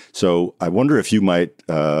 So I wonder if you might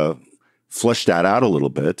flesh that out a little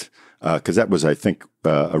bit, because that was, I think,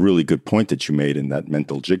 a really good point that you made in that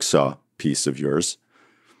mental jigsaw piece of yours.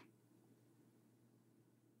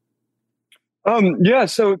 Yeah.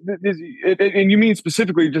 So, and you mean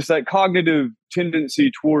specifically just that cognitive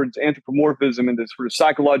tendency towards anthropomorphism and this sort of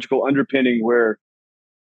psychological underpinning where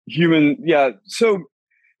human, yeah. So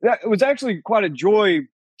that was actually quite a joy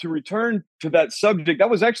to return to that subject. That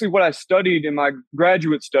was actually what I studied in my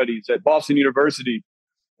graduate studies at Boston University.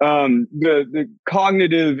 The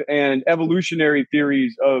cognitive and evolutionary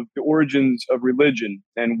theories of the origins of religion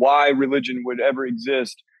and why religion would ever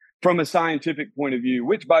exist from a scientific point of view,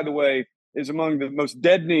 which, by the way, is among the most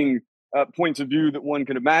deadening points of view that one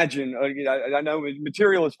could imagine. I know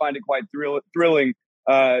materialists find it quite thrilling.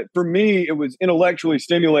 For me, it was intellectually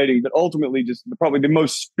stimulating, but ultimately just probably the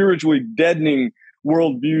most spiritually deadening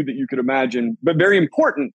worldview that you could imagine, but very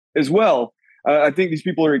important as well. I think these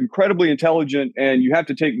people are incredibly intelligent, and you have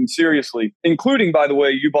to take them seriously, including, by the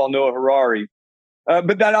way, Yuval Noah Harari.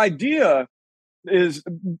 But that idea is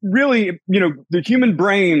really, the human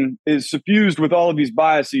brain is suffused with all of these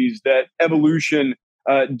biases that evolution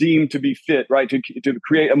deemed to be fit, right? To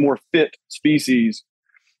create a more fit species.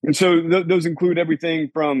 And so those include everything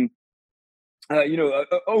from,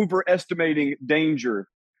 overestimating danger,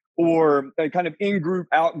 or a kind of in-group,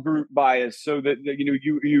 out-group bias, so that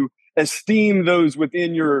you esteem those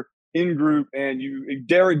within your in-group and you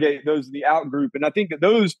derogate those in the out-group. And I think that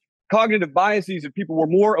those cognitive biases, if people were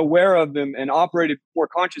more aware of them and operated more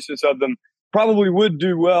consciousness of them, probably would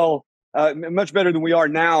do well, much better than we are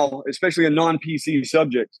now, especially in non-PC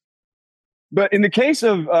subjects. But in the case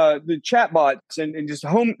of the chatbots and just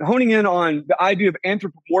honing in on the idea of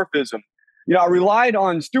anthropomorphism, I relied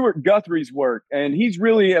on Stuart Guthrie's work, and he's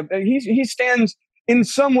really he stands in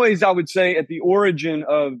some ways, I would say, at the origin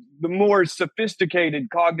of the more sophisticated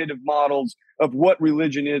cognitive models of what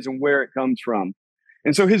religion is and where it comes from.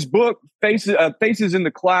 And so his book, Faces in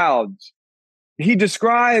the Clouds, he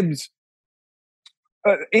describes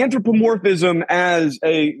anthropomorphism as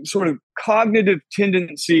a sort of cognitive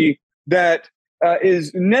tendency that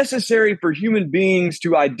is necessary for human beings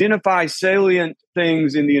to identify salient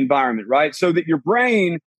things in the environment, right? So that your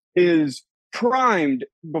brain is primed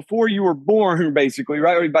before you were born, basically,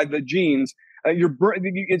 right? By the genes.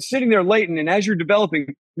 It's sitting there latent, and as you're developing,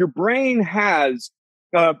 your brain has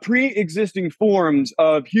pre-existing forms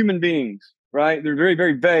of human beings, right? They're very,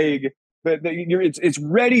 very vague, but it's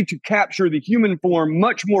ready to capture the human form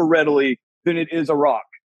much more readily than it is a rock.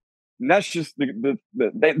 And that's just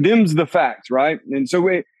them's the facts, right? And so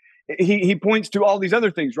he points to all these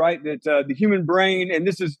other things, right? That the human brain, and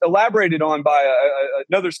this is elaborated on by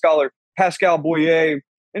another scholar, Pascal Boyer,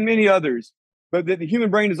 and many others, but that the human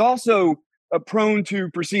brain is also prone to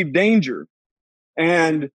perceive danger.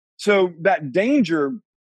 And so that danger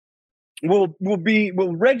will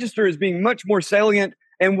register as being much more salient,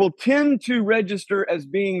 and will tend to register as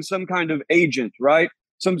being some kind of agent, right?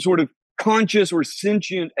 Some sort of conscious or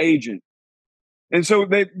sentient agent. And so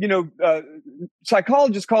they,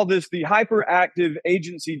 psychologists call this the hyperactive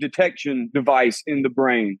agency detection device in the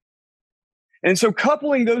brain. And so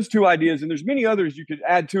coupling those two ideas, and there's many others you could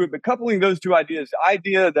add to it, but coupling those two ideas, the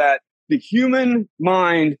idea that the human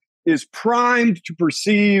mind is primed to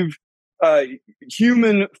perceive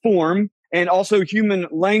human form and also human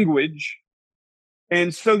language.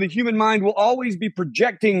 And so the human mind will always be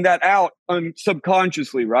projecting that out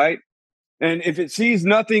subconsciously, right? And if it sees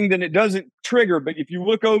nothing, then it doesn't trigger. But if you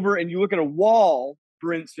look over and you look at a wall,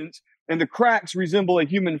 for instance, and the cracks resemble a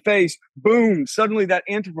human face, boom, suddenly that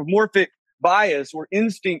anthropomorphic bias or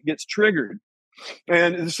instinct gets triggered.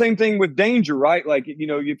 And the same thing with danger, right? Like, if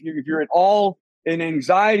you're at all in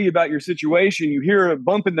anxiety about your situation, you hear a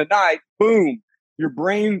bump in the night, boom, your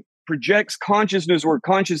brain projects consciousness or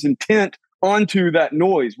conscious intent onto that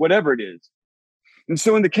noise, whatever it is. And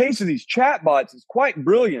so in the case of these chatbots, it's quite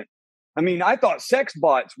brilliant. I mean, I thought sex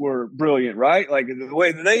bots were brilliant, right? Like the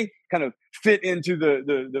way that they kind of fit into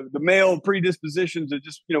the male predispositions to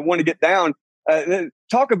just, want to get down.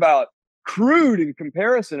 Talk about crude in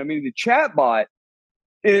comparison. I mean, the chatbot,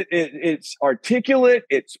 it's articulate,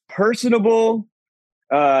 it's personable.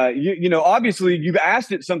 Obviously you've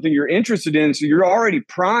asked it something you're interested in, so you're already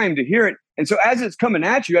primed to hear it. And so as it's coming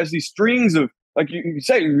at you, as these strings of, like you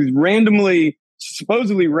say,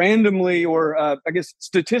 supposedly randomly, or I guess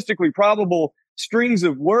statistically probable strings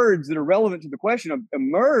of words that are relevant to the question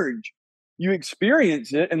emerge, you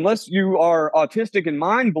experience it, unless you are autistic and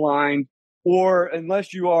mind blind, or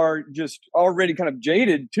unless you are just already kind of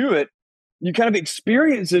jaded to it, you kind of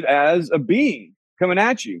experience it as a being coming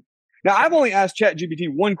at you. Now, I've only asked ChatGPT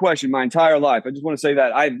one question my entire life. I just want to say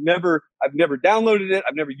that I've never downloaded it.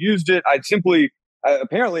 I've never used it. I'd simply,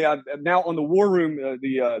 apparently, I'm now on the War Room,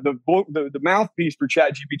 the mouthpiece for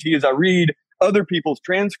ChatGPT as I read other people's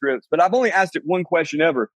transcripts. But I've only asked it one question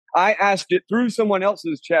ever. I asked it through someone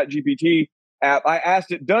else's ChatGPT app. I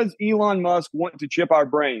asked it, does Elon Musk want to chip our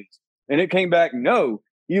brains? And it came back, no.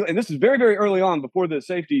 And this is very, very early on, before the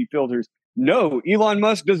safety filters. No, Elon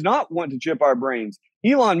Musk does not want to chip our brains.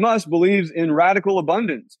 Elon Musk believes in radical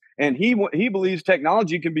abundance, and he believes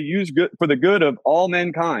technology can be used for the good of all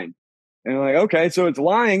mankind. And I'm like, okay, so it's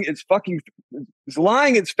lying. It's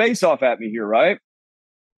lying its face off at me here, right?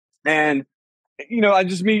 And I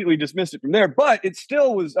just immediately dismissed it from there. But it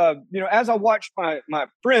still was, as I watched my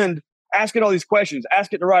friend ask it all these questions,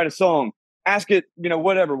 ask it to write a song, ask it,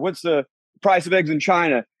 whatever. What's the price of eggs in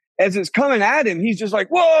China? As it's coming at him, he's just like,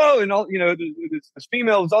 whoa. And all, this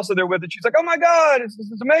female is also there with it. She's like, oh my God, this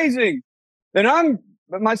is amazing. And I'm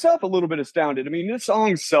myself a little bit astounded. I mean, the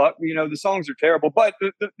songs suck. The songs are terrible, but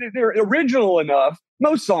they're original enough.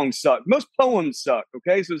 Most songs suck. Most poems suck.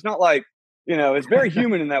 Okay. So it's not like It's very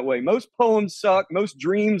human in that way. Most poems suck. Most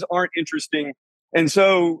dreams aren't interesting. And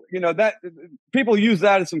so, that people use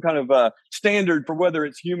that as some kind of standard for whether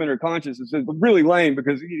it's human or conscious. It's really lame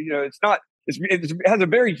because, it's not, it has a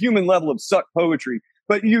very human level of suck poetry.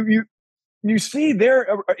 But you see their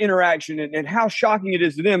interaction and how shocking it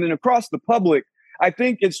is to them. And across the public, I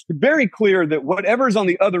think it's very clear that whatever's on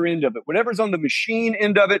the other end of it, whatever's on the machine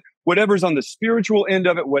end of it, whatever's on the spiritual end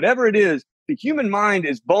of it, whatever it is, the human mind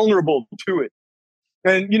is vulnerable to it.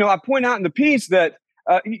 And, I point out in the piece that,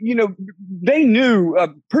 they knew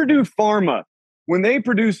Purdue Pharma, when they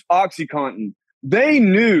produced OxyContin, they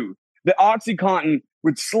knew that OxyContin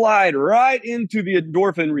would slide right into the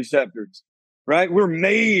endorphin receptors, right? We're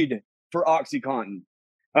made for OxyContin.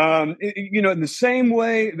 In the same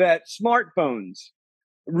way that smartphones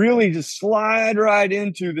really just slide right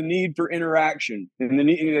into the need for interaction and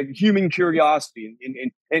the human curiosity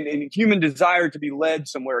and human desire to be led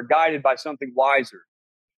somewhere, guided by something wiser.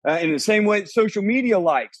 In the same way, social media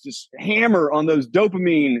likes just hammer on those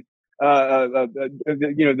dopamine, the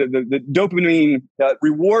dopamine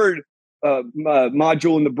reward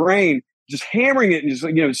module in the brain, just hammering it and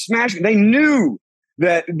just smashing. They knew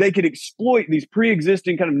that they could exploit these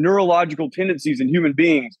pre-existing kind of neurological tendencies in human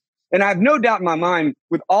beings. And I have no doubt in my mind,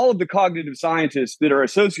 with all of the cognitive scientists that are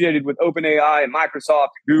associated with OpenAI and Microsoft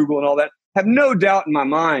and Google and all that, have no doubt in my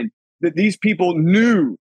mind that these people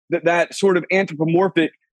knew that sort of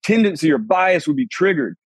anthropomorphic tendency or bias would be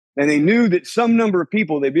triggered. And they knew that some number of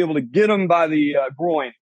people, they'd be able to get them by the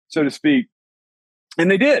groin, so to speak. And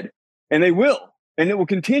they did. And they will. And it will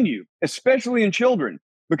continue, especially in children,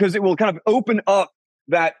 because it will kind of open up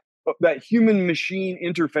that human machine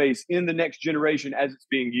interface in the next generation as it's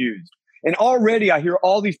being used. And already I hear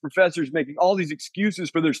all these professors making all these excuses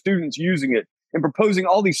for their students using it and proposing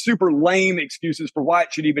all these super lame excuses for why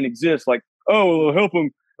it should even exist. Like, oh, it'll help them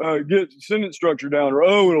get sentence structure down, or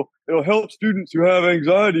it'll help students who have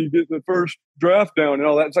anxiety get the first draft down and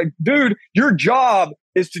all that. It's like, dude, your job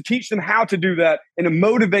is to teach them how to do that and to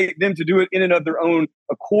motivate them to do it in and of their own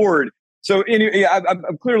accord. So anyway,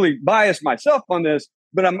 I'm clearly biased myself on this,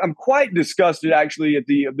 but I'm quite disgusted actually at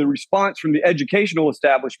the response from the educational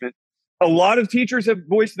establishment. A lot of teachers have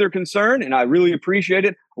voiced their concern, and I really appreciate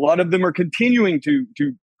it. A lot of them are continuing to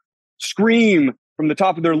scream from the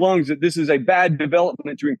top of their lungs that this is a bad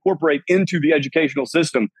development to incorporate into the educational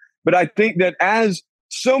system. But I think that as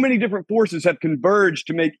so many different forces have converged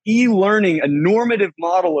to make e-learning a normative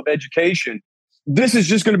model of education, this is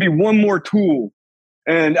just going to be one more tool.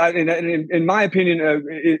 And in my opinion,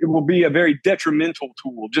 it will be a very detrimental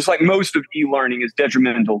tool, just like most of e-learning is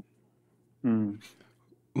detrimental. Hmm.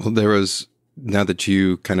 Well, there was, now that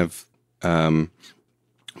you kind of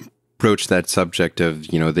broached that subject of,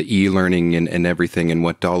 the e-learning and everything, and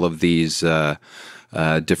what all of these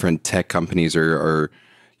different tech companies are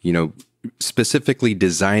specifically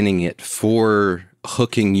designing it for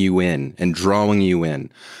hooking you in and drawing you in.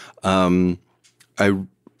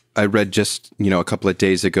 I read just, a couple of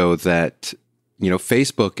days ago that,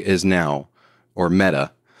 Facebook is now, or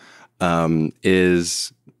Meta,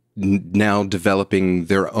 is now developing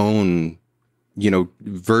their own,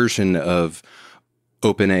 version of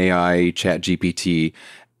OpenAI, ChatGPT,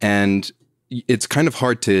 and it's kind of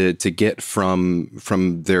hard to get from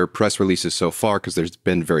their press releases so far because there's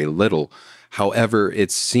been very little. However,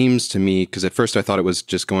 it seems to me, because at first I thought it was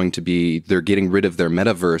just going to be they're getting rid of their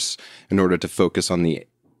metaverse in order to focus on the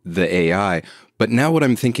AI, but now what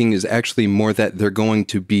I'm thinking is actually more that they're going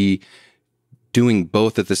to be doing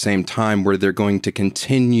both at the same time, where they're going to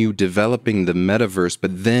continue developing the metaverse,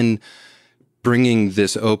 but then bringing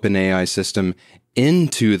this OpenAI system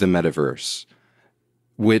into the metaverse,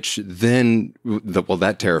 which then,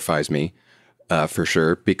 that terrifies me for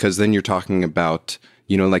sure, because then you're talking about,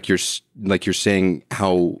 like you're saying,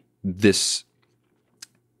 how this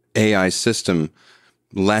AI system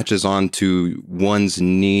latches on to one's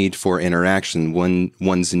need for interaction,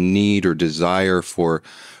 one's need or desire for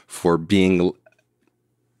being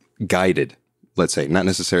guided, let's say, not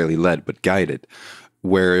necessarily led, but guided,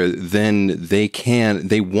 where then they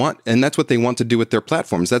want, and that's what they want to do with their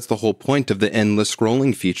platforms. That's the whole point of the endless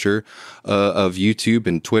scrolling feature of YouTube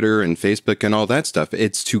and Twitter and Facebook and all that stuff.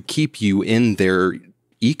 It's to keep you in their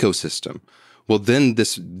ecosystem. Well, then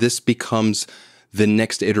this becomes the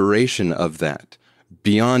next iteration of that,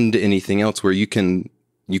 beyond anything else, where you can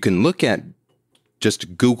look at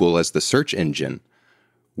just Google as the search engine,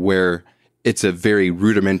 where it's a very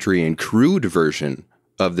rudimentary and crude version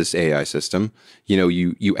of this AI system.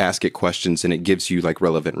 You ask it questions and it gives you like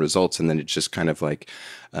relevant results, and then it just kind of like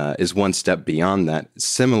is one step beyond that.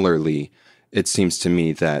 Similarly, it seems to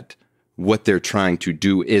me that what they're trying to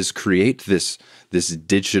do is create this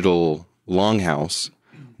digital longhouse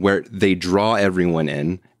where they draw everyone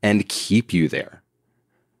in and keep you there.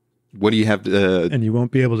 What do you have to... and you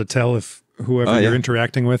won't be able to tell if whoever you're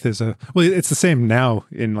interacting with is it's the same now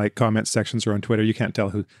in like comment sections or on Twitter. You can't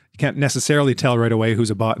necessarily tell right away who's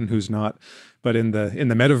a bot and who's not. But in the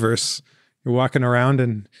metaverse, you're walking around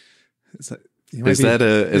and it's like, is that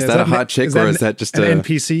a hot chick or is that just an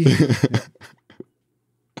NPC?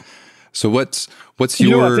 Yeah. So what's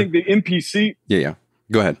your... I think the NPC... Yeah.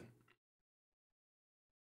 Go ahead.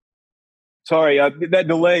 Sorry, that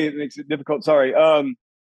delay makes it difficult. Sorry.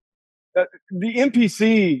 The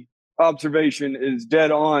NPC observation is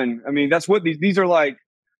dead on. I mean, that's what these are like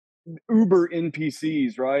Uber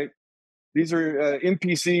NPCs, right? These are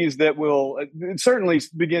NPCs that will certainly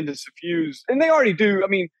begin to suffuse, and they already do. I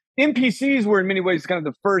mean, NPCs were in many ways kind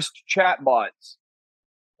of the first chatbots,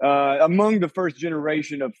 among the first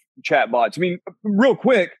generation of chatbots. I mean, real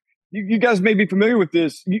quick, you guys may be familiar with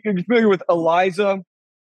this. You're familiar with Eliza,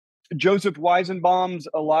 Joseph Weizenbaum's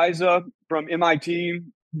Eliza from MIT,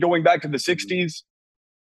 going back to the 60s.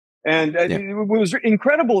 And what was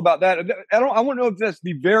incredible about that, I want to know if that's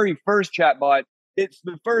the very first chatbot. It's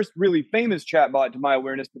the first really famous chatbot to my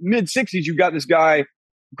awareness. Mid 60s, you got this guy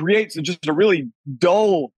creates just a really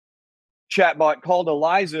dull chatbot called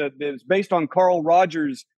Eliza that's based on Carl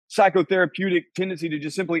Rogers' psychotherapeutic tendency to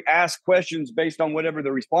just simply ask questions based on whatever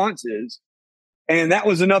the response is. And that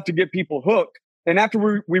was enough to get people hooked. And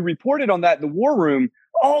after we reported on that in the war room,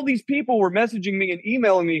 all these people were messaging me and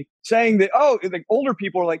emailing me saying that, like older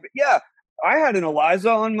people are like, yeah, I had an Eliza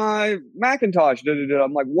on my Macintosh.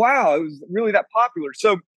 I'm like, wow, it was really that popular.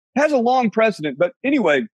 So it has a long precedent. But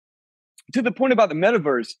anyway, to the point about the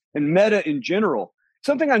metaverse and meta in general,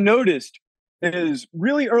 something I noticed is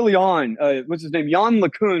really early on, what's his name? Jan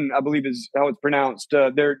LeCun, I believe is how it's pronounced,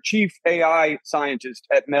 their chief AI scientist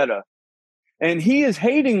at Meta. And he is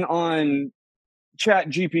hating on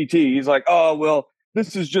ChatGPT. He's like, oh, well,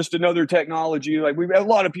 this is just another technology. Like a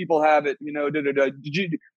lot of people have it,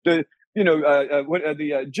 the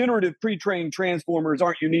generative pre-trained transformers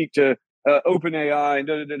aren't unique to OpenAI and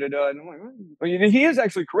And I'm like, well, he is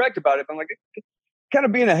actually correct about it. But I'm like, kind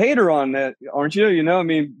of being a hater on that, aren't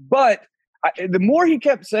you? But the more he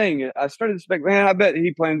kept saying it, I started to suspect, man, I bet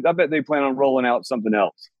they plan on rolling out something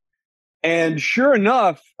else. And sure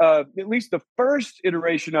enough, at least the first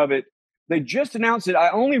iteration of it, they just announced it.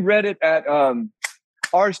 I only read it at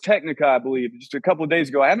Ars Technica, I believe, just a couple of days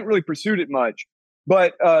ago. I haven't really pursued it much,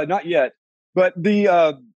 but not yet. But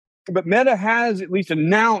but Meta has at least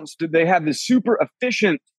announced that they have this super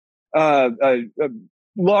efficient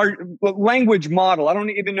large language model. I don't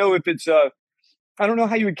even know if it's I don't know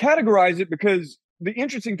how you would categorize it, because the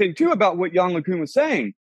interesting thing too about what Jan LeCun was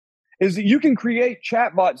saying is that you can create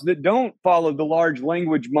chatbots that don't follow the large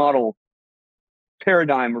language model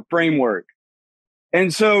paradigm or framework.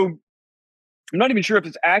 And so I'm not even sure if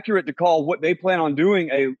it's accurate to call what they plan on doing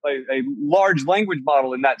a large language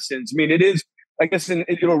model in that sense. I mean, it is, I guess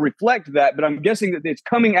it'll reflect that, but I'm guessing that it's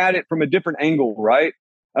coming at it from a different angle, right?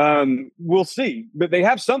 We'll see. But they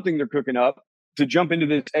have something they're cooking up to jump into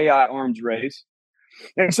this AI arms race.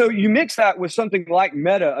 And so you mix that with something like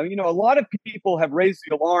Meta. A lot of people have raised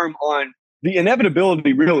the alarm on the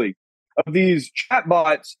inevitability, really, of these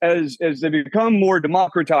chatbots as they become more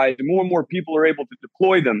democratized and more people are able to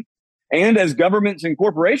deploy them. And as governments and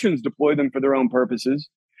corporations deploy them for their own purposes,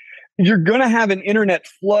 you're going to have an internet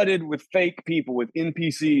flooded with fake people, with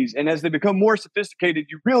NPCs. And as they become more sophisticated,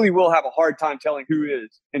 you really will have a hard time telling who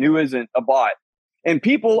is and who isn't a bot. And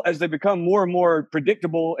people, as they become more and more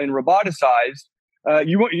predictable and roboticized,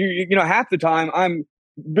 half the time I'm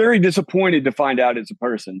very disappointed to find out it's a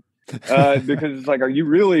person, because it's like, are you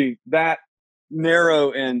really that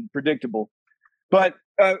narrow and predictable? But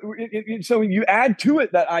so you add to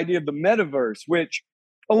it that idea of the metaverse, which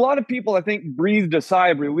a lot of people, I think, breathed a sigh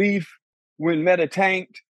of relief when Meta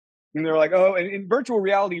tanked. And they're like, oh, and virtual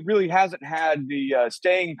reality really hasn't had the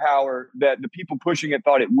staying power that the people pushing it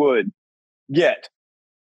thought it would yet.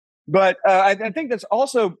 But I think that's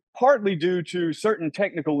also partly due to certain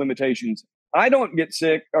technical limitations. I don't get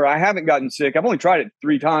sick, or I haven't gotten sick. I've only tried it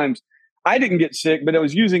 3 times. I didn't get sick, but I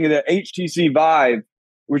was using the HTC Vive,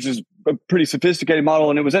 which is a pretty sophisticated model,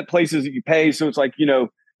 and it was at places that you pay. So it's like,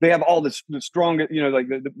 they have all the strongest, like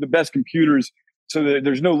the best computers, so that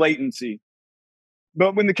there's no latency.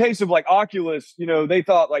 But in the case of like Oculus, they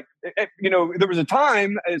thought there was a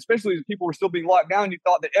time, especially as people were still being locked down, you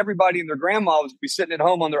thought that everybody and their grandma would be sitting at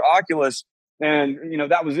home on their Oculus, and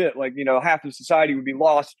that was it. Like, half of society would be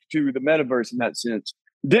lost to the metaverse in that sense.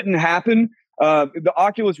 Didn't happen. The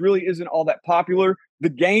Oculus really isn't all that popular. the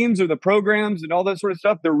games or the programs and all that sort of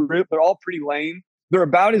stuff, they're all pretty lame. They're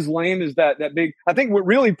about as lame as that big. I think what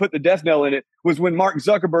really put the death knell in it was when Mark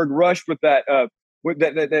Zuckerberg rushed with the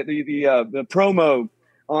promo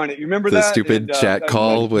on it. You remember the that stupid chat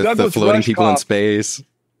call with Douglas the floating Rushkoff. People in space.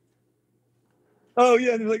 Oh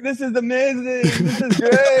yeah, and he's like, "This is amazing. This is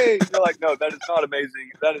great." You're like, "No, that is not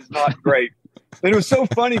amazing. That is not great." And it was so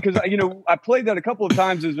funny because I played that a couple of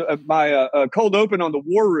times as my cold open on the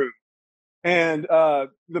War Room, and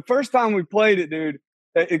the first time we played it, dude,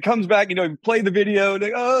 it comes back. You play the video, and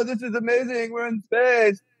oh, this is amazing. We're in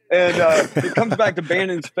space. And it comes back to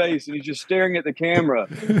Bannon's face, and he's just staring at the camera.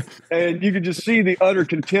 And you could just see the utter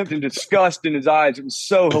contempt and disgust in his eyes. It was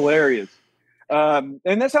so hilarious. And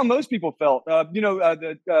that's how most people felt.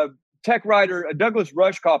 The tech writer, Douglas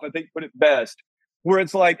Rushkoff, I think, put it best, where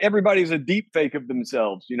it's like everybody's a deep fake of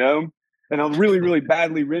themselves, and a really, really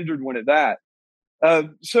badly rendered one at that.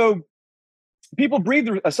 So people breathe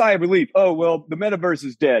a sigh of relief. Oh, well, the metaverse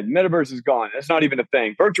is dead. Metaverse is gone. That's not even a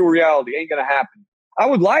thing. Virtual reality ain't going to happen. I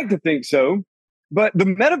would like to think so, but the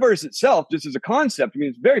metaverse itself, just as a concept, I mean,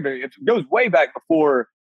 it's very, very, it goes way back before,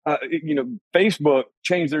 Facebook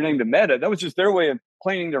changed their name to Meta. That was just their way of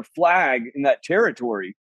planting their flag in that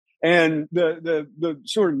territory. And the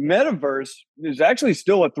sort of metaverse is actually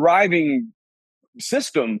still a thriving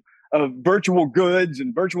system of virtual goods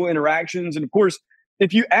and virtual interactions. And of course,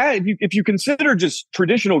 if you consider just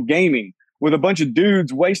traditional gaming with a bunch of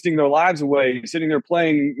dudes wasting their lives away, sitting there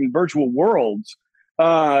playing in virtual worlds,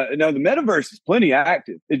 now the metaverse is plenty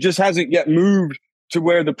active. It just hasn't yet moved to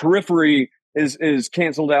where the periphery is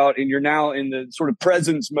canceled out and you're now in the sort of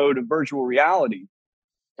presence mode of virtual reality.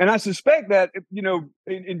 And I suspect that,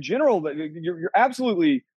 in general, that you're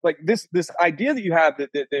absolutely like this idea that you have that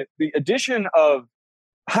the addition of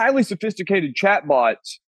highly sophisticated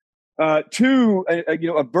chatbots to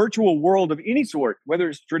a virtual world of any sort, whether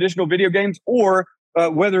it's traditional video games or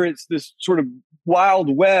whether it's this sort of wild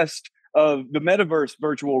west of the metaverse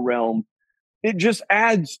virtual realm, it just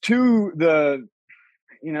adds to the,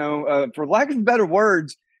 for lack of better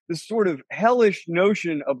words, this sort of hellish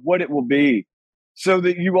notion of what it will be. So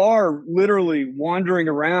that you are literally wandering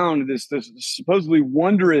around this supposedly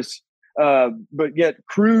wondrous, but yet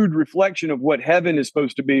crude reflection of what heaven is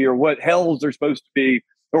supposed to be, or what hells are supposed to be,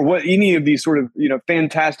 or what any of these sort of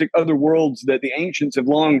fantastic other worlds that the ancients have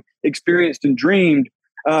long experienced and dreamed.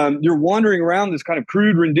 You're wandering around this kind of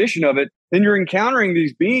crude rendition of it, and you're encountering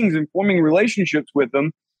these beings and forming relationships with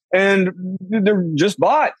them, and they're just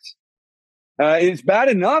bots. It's bad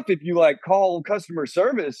enough if you call customer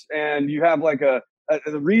service and you have a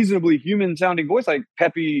reasonably human sounding voice, like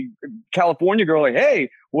peppy California girl, like,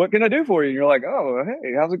 "Hey, what can I do for you?" And you're like, "Oh,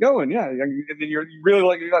 hey, how's it going?" Yeah. And then you're really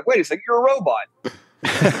you're like, "Wait a second, you're a robot."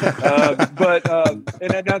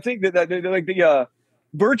 And I think that the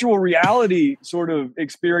virtual reality sort of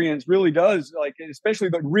experience really does, especially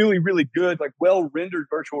the really, really good, well rendered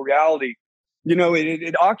virtual reality.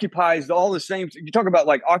 It occupies all the same. You talk about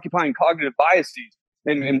occupying cognitive biases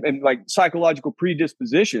and psychological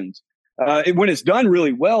predispositions. When it's done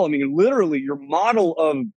really well, I mean, literally, your model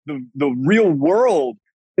of the real world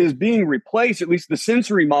is being replaced. At least the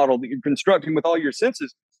sensory model that you're constructing with all your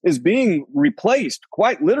senses is being replaced,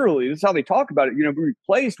 quite literally. This is how they talk about it.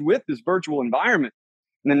 Replaced with this virtual environment.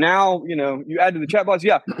 And then now, you add to the chatbots,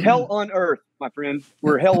 hell on earth, my friend.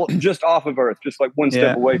 We're hell just off of Earth, just one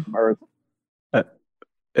step away from Earth.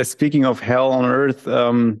 Speaking of hell on earth,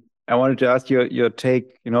 I wanted to ask you your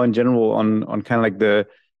take, in general on kind of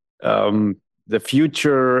the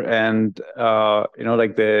future and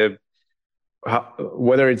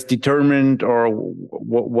whether it's determined or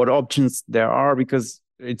what options there are, because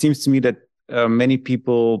it seems to me that many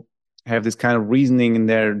people have this kind of reasoning in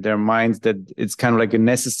their minds that it's kind of like a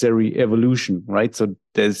necessary evolution, right? So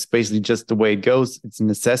there's basically just the way it goes. It's a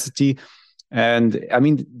necessity. And I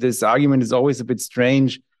mean, this argument is always a bit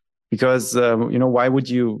strange because, why would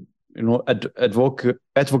you,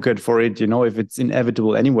 advocate for it, if it's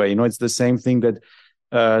inevitable anyway? It's the same thing that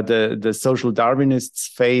the social Darwinists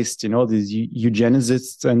faced, these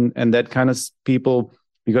eugenicists and that kind of people,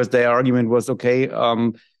 because their argument was, okay,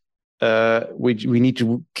 we need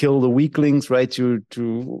to kill the weaklings, right,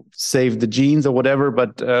 to save the genes or whatever.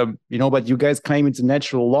 But but you guys claim it's a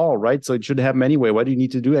natural law, right? So it should happen anyway. Why do you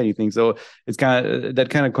need to do anything? So it's kind of that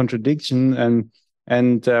kind of contradiction.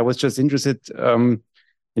 And I was just interested,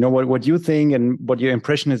 what you think and what your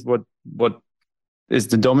impression is. What is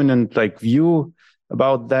the dominant view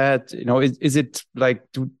about that? Is it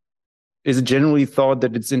is it generally thought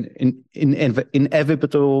that it's an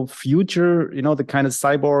inevitable future, the kind of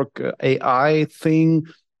cyborg AI thing,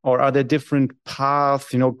 or are there different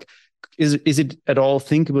paths? is it at all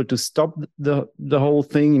thinkable to stop the whole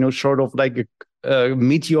thing? You know, short of like a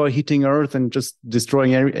meteor hitting Earth and just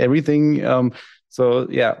destroying everything. So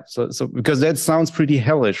because that sounds pretty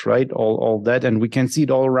hellish, right? All that, and we can see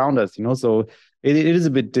it all around us. You know, so it is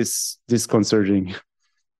a bit disconcerting.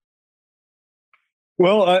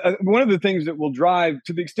 Well, one of the things that will drive,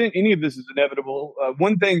 to the extent any of this is inevitable,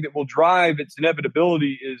 one thing that will drive its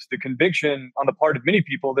inevitability is the conviction on the part of many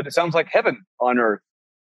people that it sounds like heaven on earth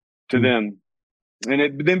to them. And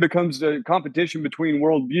it then becomes a competition between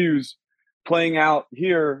worldviews playing out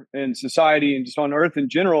here in society and just on earth in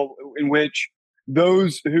general, in which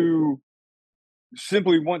those who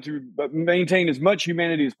simply want to maintain as much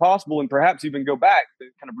humanity as possible and perhaps even go back, to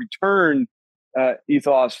kind of return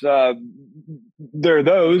ethos. There are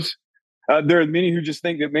those. There are many who just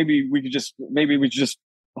think that maybe we could just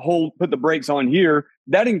put the brakes on here.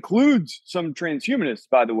 That includes some transhumanists,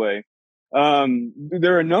 by the way.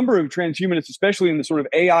 There are a number of transhumanists, especially in the sort of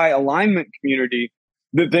AI alignment community,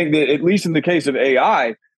 that think that, at least in the case of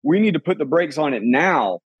AI, we need to put the brakes on it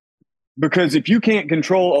now. Because if you can't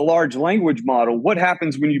control a large language model, what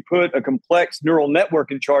happens when you put a complex neural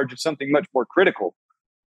network in charge of something much more critical?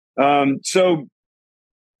 So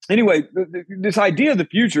anyway, this idea of the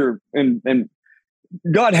future, and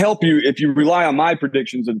God help you if you rely on my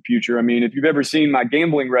predictions of the future. I mean, if you've ever seen my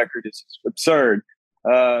gambling record, it's absurd.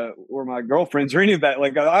 Or my girlfriend's or any of that.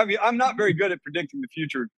 Like, I'm not very good at predicting the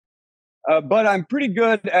future, but I'm pretty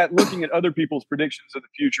good at looking at other people's predictions of the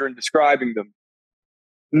future and describing them.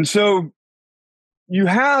 And so you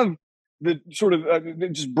have the sort of,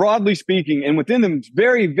 just broadly speaking, and within them, it's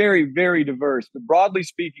very, very, very diverse. But broadly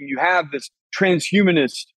speaking, you have this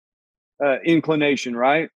transhumanist inclination,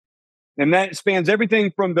 right? And that spans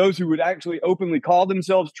everything from those who would actually openly call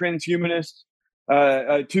themselves transhumanists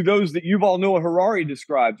to those that Yuval Noah Harari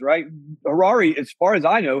describes, right? Harari, as far as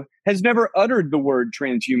I know, has never uttered the word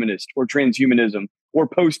transhumanist or transhumanism or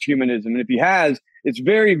posthumanism. And if he has, it's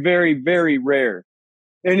very, very, very rare.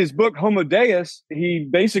 In his book, Homo Deus, he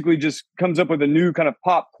basically just comes up with a new kind of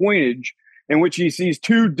pop coinage in which he sees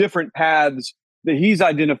two different paths that he's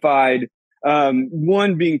identified.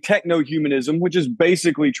 One being technohumanism, which is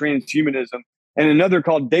basically transhumanism, and another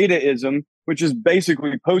called dataism, which is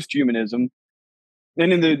basically posthumanism.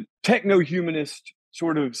 And in the technohumanist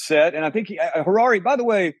sort of set, and I think Harari, by the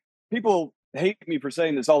way, people hate me for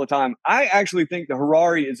saying this all the time. I actually think that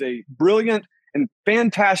Harari is a brilliant and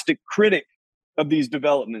fantastic critic of these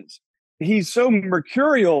developments. He's so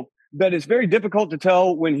mercurial that it's very difficult to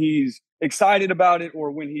tell when he's excited about it or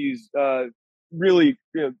when he's really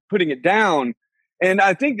putting it down. And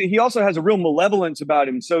I think that he also has a real malevolence about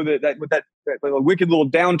him, so that with that wicked little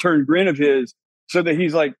downturned grin of his, so that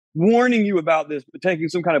he's like warning you about this, but taking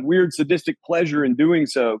some kind of weird sadistic pleasure in doing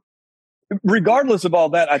so. Regardless of all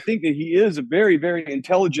that, I think that he is a very, very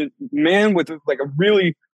intelligent man with like a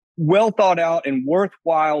really well thought out and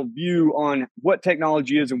worthwhile view on what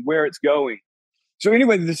technology is and where it's going. So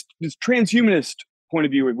anyway, this transhumanist point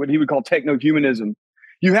of view, what he would call technohumanism,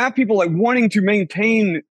 you have people like wanting to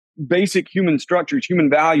maintain basic human structures, human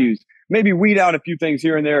values, maybe weed out a few things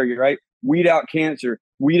here and there, right? Weed out cancer,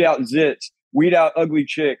 weed out zits, weed out ugly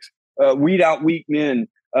chicks, weed out weak men,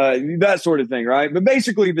 that sort of thing, right? But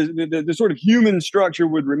basically the sort of human structure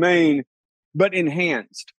would remain, but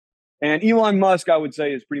enhanced. And Elon Musk, I would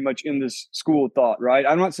say, is pretty much in this school of thought, right?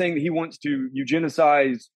 I'm not saying that he wants to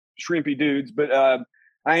eugenicize shrimpy dudes, but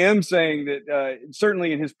I am saying that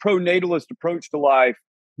certainly in his pro-natalist approach to life,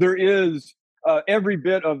 there is every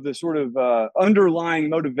bit of the sort of underlying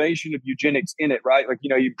motivation of eugenics in it, right? Like, you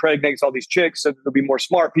know, he impregnates all these chicks so that there'll be more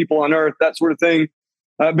smart people on Earth, that sort of thing.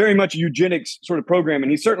 Very much a eugenics sort of program. And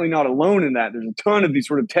he's certainly not alone in that. There's a ton of these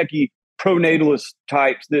sort of techie pro-natalist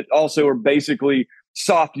types that also are basically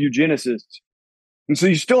soft eugenicists. And so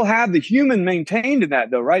you still have the human maintained in that,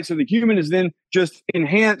 though, right? So the human is then just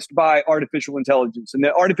enhanced by artificial intelligence. And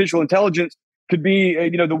the artificial intelligence could be,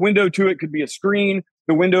 the window to it could be a screen,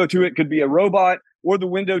 the window to it could be a robot, or the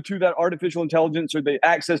window to that artificial intelligence or the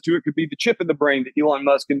access to it could be the chip in the brain that Elon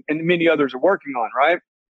Musk and many others are working on, right?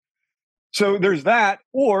 So there's that,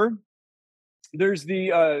 or there's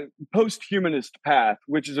the post-humanist path,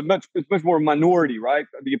 which is much more minority, right?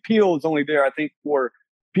 The appeal is only there, I think, for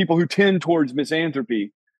people who tend towards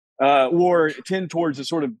misanthropy or tend towards a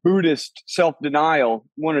sort of Buddhist self-denial,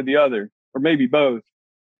 one or the other, or maybe both.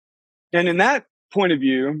 And in that point of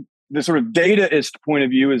view, the sort of dataist point of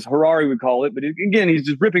view, as Harari would call it, but again, he's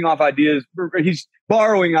just ripping off ideas. He's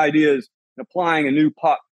borrowing ideas and applying a new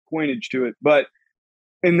pop coinage to it. But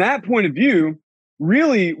in that point of view,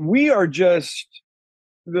 really, we are just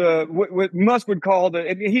what Musk would call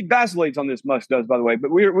he vacillates on this. Musk does, by the way,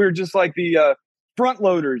 but we're just like the front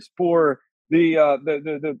loaders for what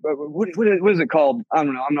is it called? I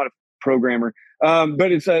don't know. I'm not a programmer,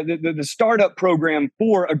 but it's the startup program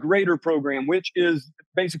for a greater program, which is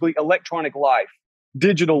basically electronic life,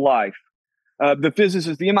 digital life.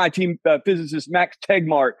 The MIT physicist Max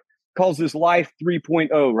Tegmark calls this life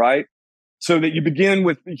 3.0, right? So that you begin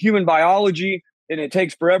with human biology and it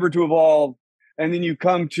takes forever to evolve. And then you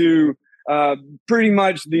come to pretty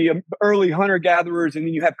much the early hunter-gatherers, and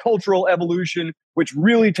then you have cultural evolution, which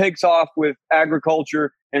really takes off with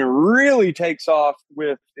agriculture and really takes off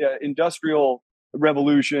with industrial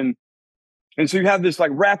revolution. And so you have this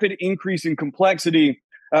like rapid increase in complexity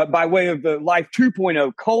by way of the life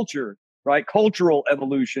 2.0 culture, right? Cultural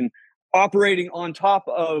evolution operating on top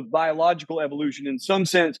of biological evolution in some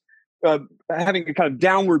sense, having a kind of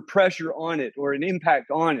downward pressure on it or an impact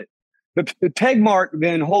on it. The Tegmark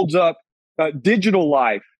then holds up digital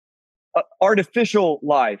life, artificial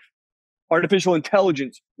life, artificial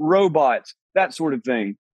intelligence, robots, that sort of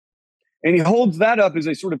thing. And he holds that up as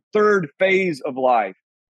a sort of third phase of life.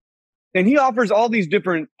 And he offers all these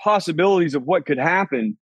different possibilities of what could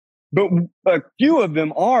happen, but a few of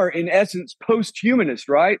them are, in essence, post-humanist,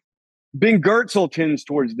 right? Ben Goertzel tends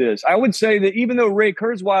towards this. I would say that even though Ray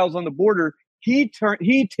Kurzweil's on the border, he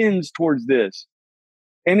tends towards this.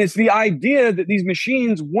 And it's the idea that these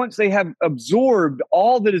machines, once they have absorbed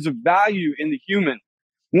all that is of value in the human,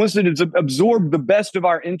 once it has absorbed the best of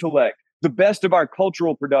our intellect, the best of our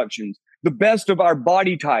cultural productions, the best of our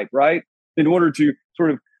body type, right? In order to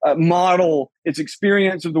sort of model its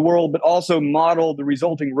experience of the world, but also model the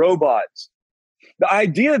resulting robots. The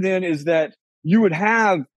idea then is that you would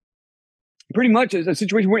have pretty much a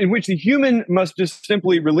situation in which the human must just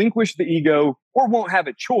simply relinquish the ego or won't have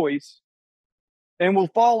a choice and will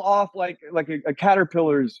fall off like a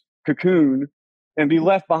caterpillar's cocoon and be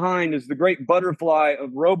left behind as the great butterfly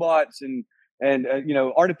of robots and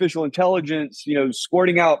artificial intelligence,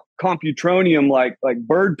 squirting out computronium like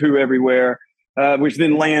bird poo everywhere, which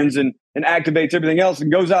then lands and activates everything else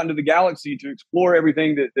and goes out into the galaxy to explore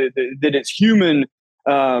everything that its human,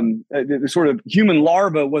 the sort of human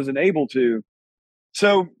larva wasn't able to.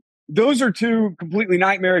 So those are two completely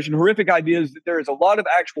nightmarish and horrific ideas that there is a lot of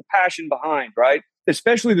actual passion behind, right?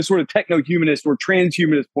 Especially the sort of techno-humanist or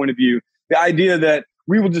transhumanist point of view, the idea that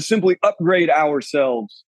we will just simply upgrade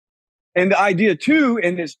ourselves. And the idea too,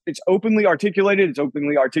 and it's openly articulated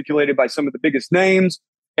by some of the biggest names,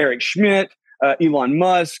 Eric Schmidt, Elon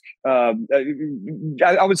Musk, I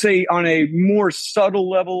would say on a more subtle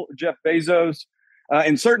level, Jeff Bezos,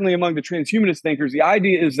 and certainly among the transhumanist thinkers, the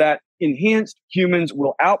idea is that enhanced humans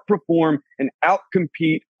will outperform and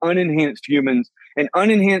outcompete unenhanced humans, and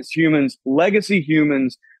unenhanced humans, legacy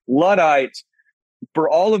humans, Luddites, for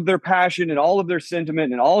all of their passion and all of their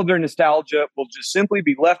sentiment and all of their nostalgia, will just simply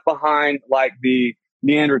be left behind like the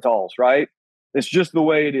Neanderthals, right? It's just the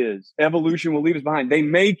way it is. Evolution will leave us behind. They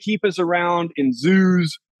may keep us around in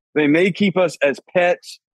zoos. They may keep us as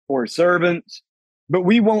pets or servants, but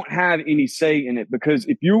we won't have any say in it, because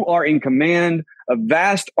if you are in command of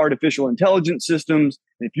vast artificial intelligence systems,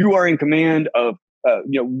 if you are in command of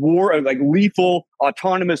like lethal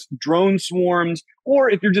autonomous drone swarms, or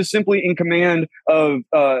if you're just simply in command of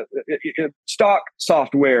stock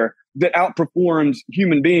software that outperforms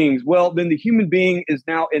human beings, well, then the human being is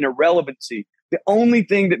now an irrelevancy. The only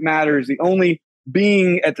thing that matters, the only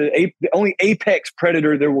being the only apex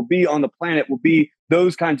predator there will be on the planet will be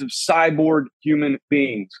those kinds of cyborg human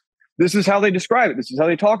beings. This is how they describe it. This is how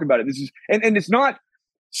they talk about it. This is, and it's not,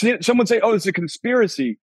 someone say, oh, it's a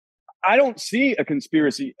conspiracy. I don't see a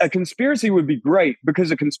conspiracy. A conspiracy would be great, because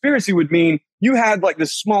a conspiracy would mean you had like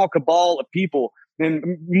this small cabal of people,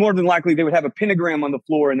 and more than likely they would have a pentagram on the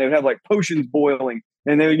floor and they would have like potions boiling,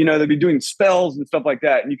 and they'd be doing spells and stuff like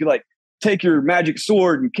that. And you could like take your magic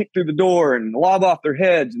sword and kick through the door and lob off their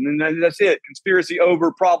heads. And then that's it. Conspiracy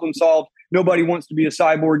over, problem solved. Nobody wants to be a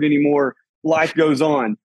cyborg anymore. Life goes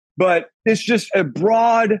on. But it's just a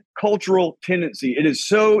broad cultural tendency. It is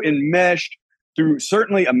so enmeshed through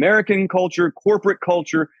certainly American culture, corporate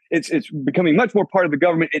culture. It's becoming much more part of the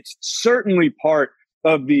government. It's certainly part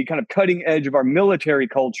of the kind of cutting edge of our military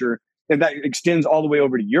culture. And that extends all the way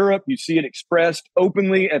over to Europe. You see it expressed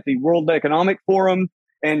openly at the World Economic Forum.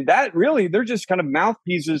 And that really, they're just kind of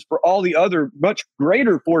mouthpieces for all the other much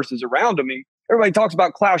greater forces around them. I mean, everybody talks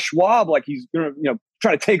about Klaus Schwab like he's going to,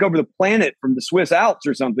 try to take over the planet from the Swiss Alps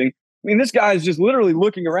or something. I mean, this guy is just literally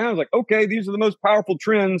looking around like, okay, these are the most powerful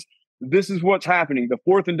trends. This is what's happening. The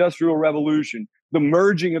fourth industrial revolution, the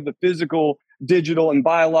merging of the physical, digital, and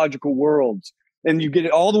biological worlds. And you get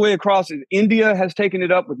it all the way across. India has taken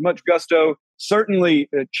it up with much gusto. Certainly,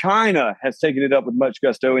 China has taken it up with much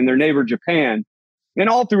gusto, and their neighbor Japan, and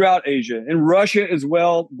all throughout Asia, and Russia as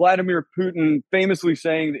well. Vladimir Putin famously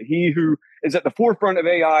saying that he who is at the forefront of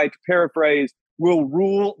AI, to paraphrase, will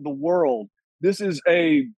rule the world. This is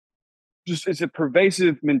it's a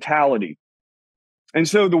pervasive mentality. And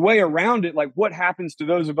so the way around it, like what happens to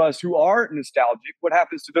those of us who are nostalgic? What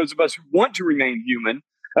happens to those of us who want to remain human?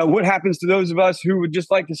 What happens to those of us who would just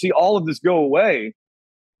like to see all of this go away?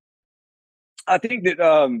 I think that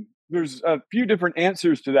there's a few different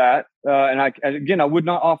answers to that. And I would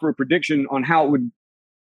not offer a prediction on how it would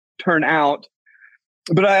turn out.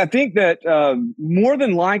 But I think that more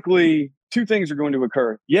than likely, two things are going to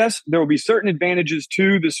occur. Yes, there will be certain advantages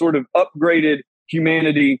to the sort of upgraded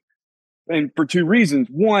humanity, and for two reasons.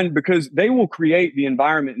 One, because they will create the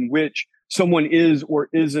environment in which someone is or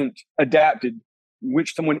isn't adapted, in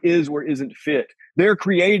which someone is or isn't fit. They're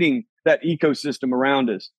creating that ecosystem around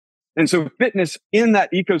us. And so fitness in that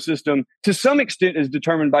ecosystem, to some extent, is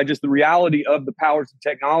determined by just the reality of the powers of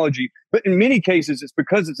technology. But in many cases, it's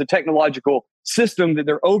because it's a technological system that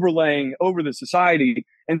they're overlaying over the society.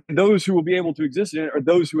 And those who will be able to exist in it are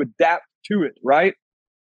those who adapt to it, right?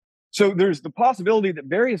 So there's the possibility that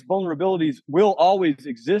various vulnerabilities will always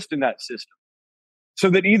exist in that system, so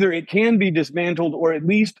that either it can be dismantled or at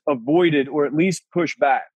least avoided or at least pushed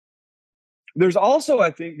back. There's also,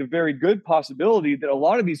 I think, the very good possibility that a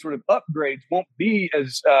lot of these sort of upgrades won't be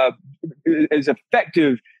as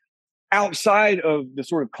effective outside of the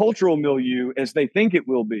sort of cultural milieu as they think it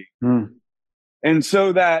will be. And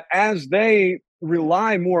so that as they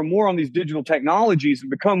rely more and more on these digital technologies and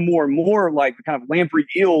become more and more like the kind of lamprey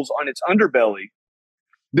eels on its underbelly,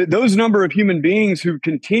 that those number of human beings who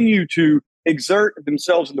continue to exert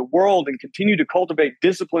themselves in the world and continue to cultivate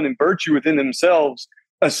discipline and virtue within themselves,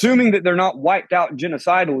 assuming that they're not wiped out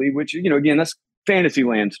genocidally, which, again, that's fantasy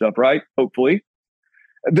land stuff, right? Hopefully,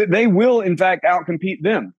 that they will, in fact, outcompete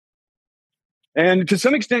them. And to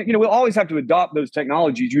some extent, we'll always have to adopt those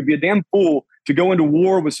technologies. You'd be a damn fool to go into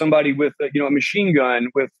war with somebody with, a machine gun,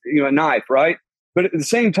 with, a knife, right? But at the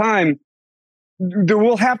same time, there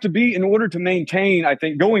will have to be, in order to maintain, I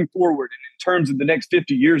think, going forward in terms of the next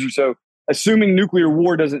 50 years or so, assuming nuclear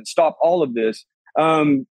war doesn't stop all of this,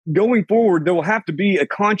 going forward, there will have to be a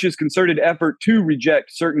conscious, concerted effort to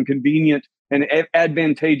reject certain convenient and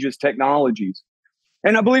advantageous technologies.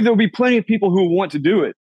 And I believe there will be plenty of people who will want to do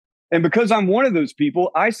it. And because I'm one of those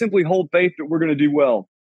people, I simply hold faith that we're going to do well.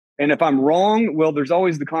 And if I'm wrong, well, there's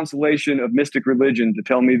always the consolation of mystic religion to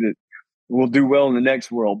tell me that we'll do well in the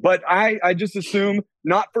next world. But I just assume,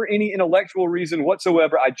 not for any intellectual reason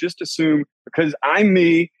whatsoever, I just assume because I'm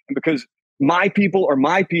me and because my people are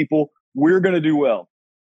my people, we're going to do well.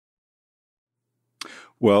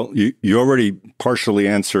 Well, you already partially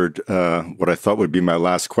answered what I thought would be my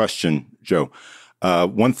last question, Joe.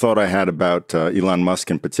 One thought I had about Elon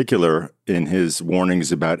Musk in particular, in his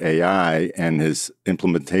warnings about AI and his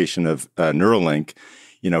implementation of Neuralink,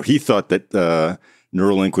 he thought that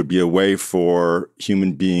Neuralink would be a way for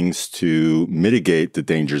human beings to mitigate the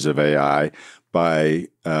dangers of AI by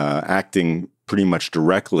acting pretty much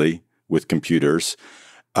directly with computers.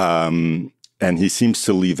 And he seems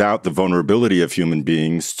to leave out the vulnerability of human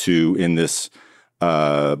beings to, in this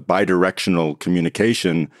bidirectional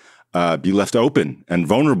communication, be left open and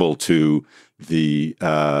vulnerable to the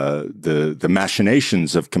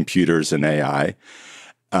machinations of computers and AI.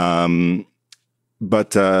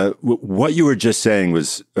 But what you were just saying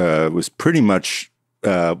was pretty much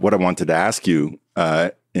what I wanted to ask you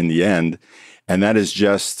in the end, and that is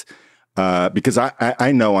just because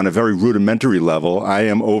I know on a very rudimentary level, I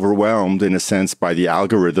am overwhelmed in a sense by the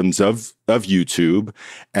algorithms of YouTube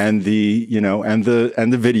and the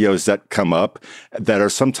videos that come up that are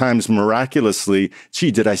sometimes miraculously,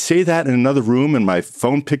 gee, did I say that in another room and my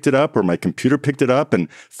phone picked it up or my computer picked it up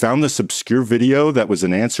and found this obscure video that was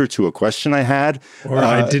an answer to a question I had? Or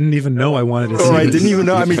I didn't even know I wanted to see Or I this. didn't even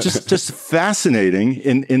know. I mean, just fascinating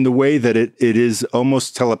in the way that it is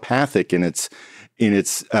almost telepathic in its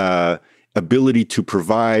ability to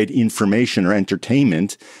provide information or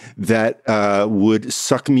entertainment that would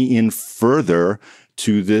suck me in further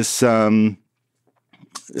to this other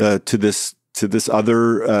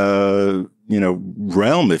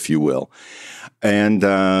realm, if you will. And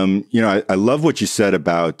I love what you said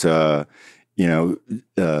about you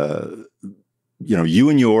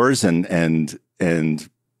and yours and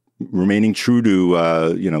remaining true to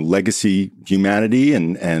legacy humanity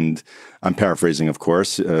and I'm paraphrasing, of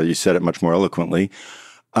course. You said it much more eloquently,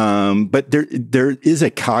 but there is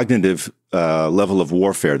a cognitive level of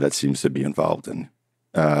warfare that seems to be involved in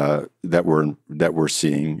that we're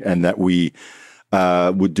seeing, and that we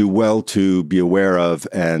would do well to be aware of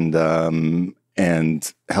and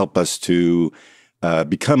help us to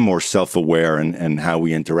become more self-aware and how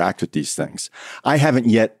we interact with these things. I haven't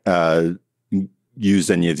yet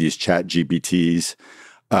used any of these ChatGPTs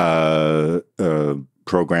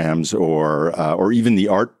programs or even the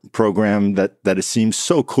art program that it seems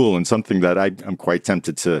so cool and something that I'm quite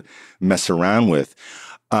tempted to mess around with.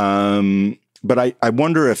 But I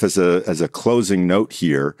wonder if as a closing note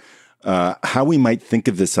here, how we might think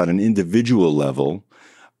of this on an individual level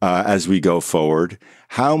as we go forward.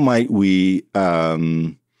 How might we,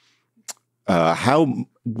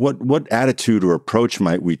 what attitude or approach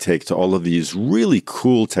might we take to all of these really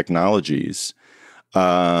cool technologies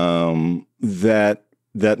that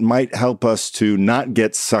might help us to not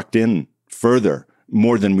get sucked in further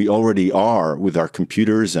more than we already are with our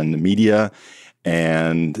computers and the media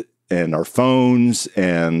and our phones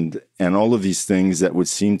and all of these things that would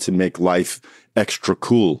seem to make life extra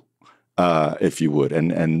cool, if you would,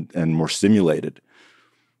 and more stimulated.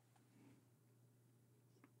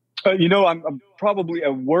 I'm probably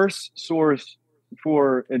a worse source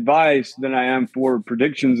for advice than I am for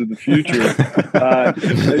predictions of the future.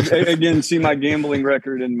 Again, see my gambling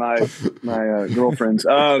record and my girlfriends.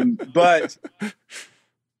 But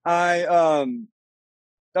I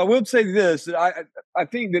will say this: I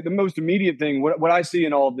think that the most immediate thing, what I see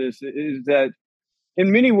in all of this, is that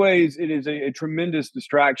in many ways it is a tremendous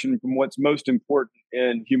distraction from what's most important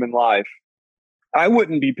in human life. I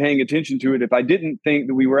wouldn't be paying attention to it if I didn't think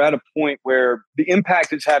that we were at a point where the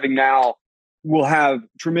impact it's having now will have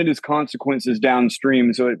tremendous consequences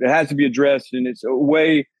downstream. So it has to be addressed, and it's a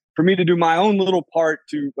way for me to do my own little part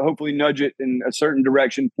to hopefully nudge it in a certain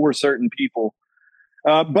direction for certain people.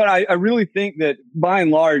 But I really think that by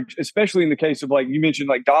and large, especially in the case of, like you mentioned,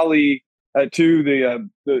 like DALL-E 2,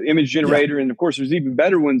 the image generator, and of course there's even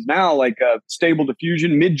better ones now, like Stable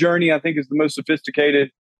Diffusion. Midjourney, I think, is the most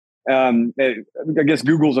sophisticated. I guess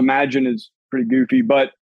Google's Imagine is pretty goofy,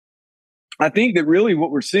 but I think that really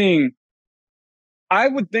what we're seeing, I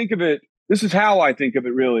would think of it, this is how I think of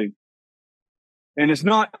it really, and it's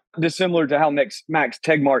not dissimilar to how Max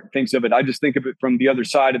Tegmark thinks of it. I just think of it from the other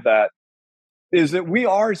side of that, is that we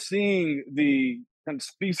are seeing the kind of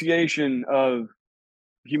speciation of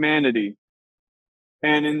humanity.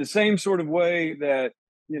 And in the same sort of way that,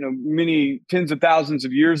 many tens of thousands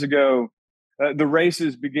of years ago, the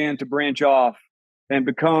races began to branch off and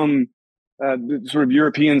become the sort of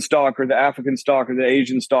European stock or the African stock or the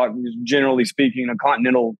Asian stock, generally speaking, a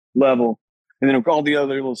continental level, and then all the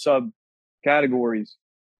other little subcategories.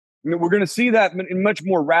 We're going to see that in much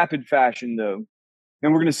more rapid fashion, though,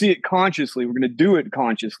 and we're going to see it consciously. We're going to do it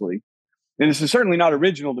consciously. And this is certainly not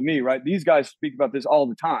original to me, right? These guys speak about this all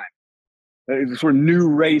the time. It's a sort of new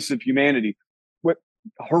race of humanity, what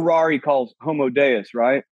Harari calls Homo Deus,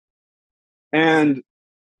 right? And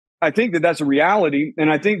I think that that's a reality.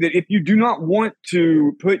 And I think that if you do not want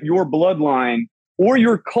to put your bloodline or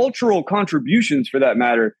your cultural contributions, for that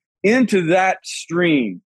matter, into that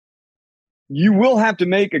stream, you will have to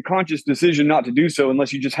make a conscious decision not to do so,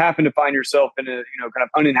 unless you just happen to find yourself in a kind of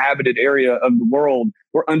uninhabited area of the world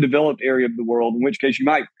or undeveloped area of the world, in which case you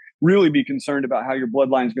might really be concerned about how your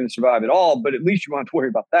bloodline is going to survive at all. But at least you won't have to worry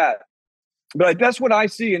about that. But that's what I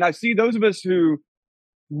see. And I see those of us who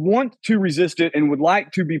want to resist it and would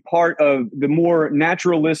like to be part of the more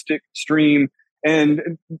naturalistic stream.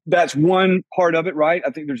 And that's one part of it, right?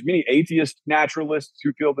 I think there's many atheist naturalists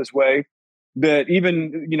who feel this way, that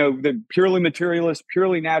even, the purely materialist,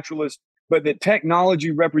 purely naturalist, but that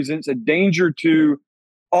technology represents a danger to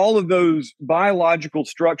all of those biological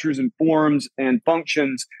structures and forms and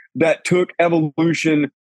functions that took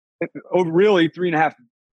evolution over really 3.5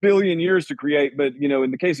 billion years to create. But,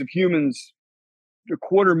 in the case of humans,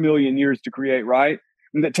 250,000 years to create, right?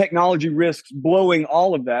 And that technology risks blowing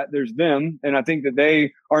all of that. There's them, and I think that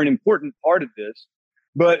they are an important part of this.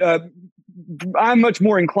 But I'm much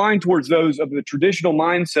more inclined towards those of the traditional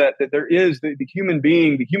mindset that there is the human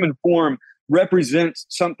being, the human form represents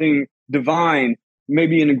something divine,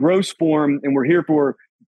 maybe in a gross form, and we're here for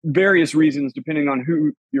various reasons, depending on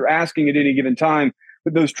who you're asking at any given time.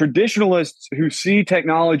 But those traditionalists who see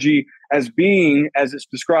technology as being, as it's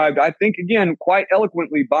described, I think, again, quite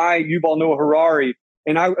eloquently by Yuval Noah Harari,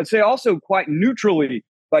 and I would say also quite neutrally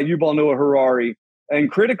by Yuval Noah Harari and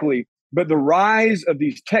critically, but the rise of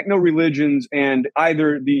these techno-religions and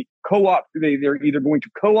either they're either going to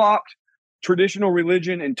co-opt traditional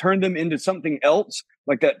religion and turn them into something else,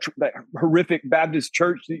 like that horrific Baptist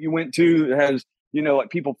church that you went to that has, like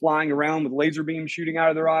people flying around with laser beams shooting out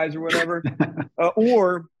of their eyes or whatever,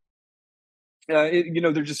 or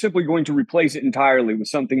they're just simply going to replace it entirely with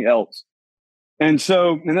something else. And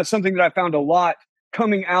that's something that I found a lot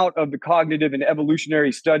coming out of the cognitive and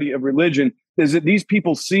evolutionary study of religion, is that these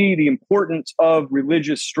people see the importance of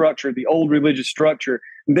religious structure, the old religious structure.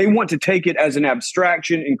 And they want to take it as an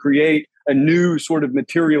abstraction and create a new sort of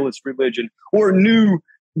materialist religion, or new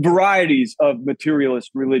varieties of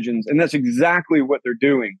materialist religions. And that's exactly what they're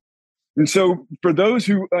doing. And so for those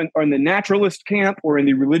who are in the naturalist camp or in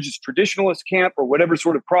the religious traditionalist camp, or whatever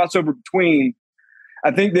sort of crossover between,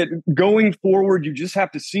 I think that going forward, you just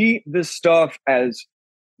have to see this stuff as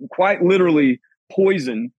quite literally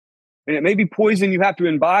poison. And it may be poison you have to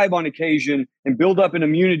imbibe on occasion and build up an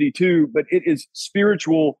immunity to, but it is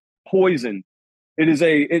spiritual poison. It is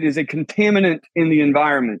a contaminant in the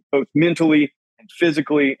environment, both mentally and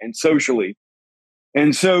physically and socially.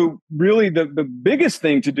 And so really the biggest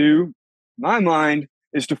thing to do, in my mind,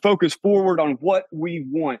 is to focus forward on what we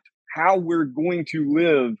want, how we're going to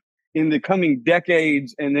live in the coming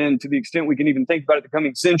decades, and then to the extent we can even think about it, the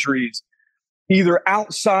coming centuries, either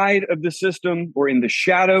outside of the system or in the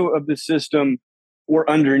shadow of the system or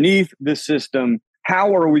underneath the system.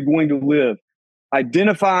 How are we going to live?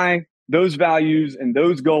 Identify those values and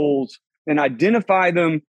those goals, and identify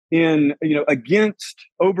them in,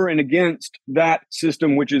 over and against that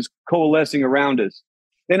system which is coalescing around us.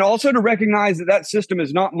 And also to recognize that that system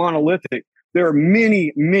is not monolithic. There are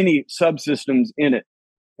many, many subsystems in it.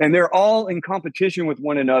 And they're all in competition with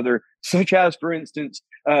one another, such as, for instance,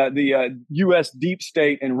 the U.S. deep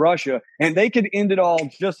state and Russia. And they could end it all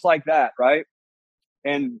just like that, right?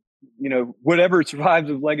 And, whatever survives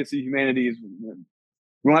of legacy humanity is,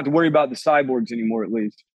 we don't have to worry about the cyborgs anymore, at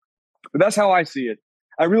least. But that's how I see it.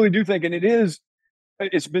 I really do think, and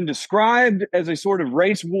it's been described as a sort of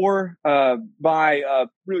race war by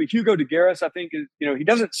really Hugo de Garis, I think. He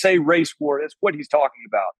doesn't say race war. That's what he's talking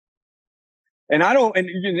about. And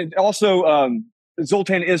and also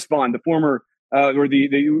Zoltan Isvan, the former or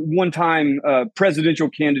the one-time presidential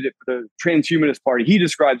candidate for the transhumanist party, he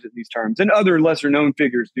describes it in these terms, and other lesser-known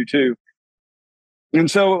figures do too. And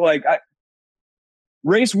so,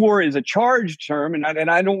 race war is a charged term, and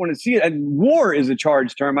I don't want to see it. And war is a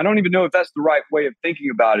charged term. I don't even know if that's the right way of thinking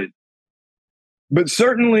about it. But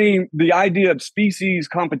certainly, the idea of species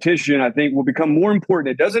competition, I think, will become more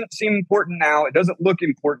important. It doesn't seem important now. It doesn't look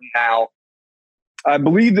important now. I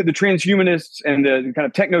believe that the transhumanists and the kind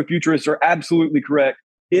of techno-futurists are absolutely correct.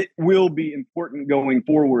 It will be important going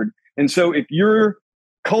forward. And so if your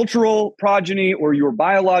cultural progeny or your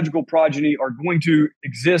biological progeny are going to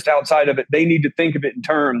exist outside of it, they need to think of it in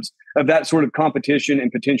terms of that sort of competition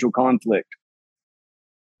and potential conflict.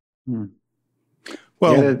 Well,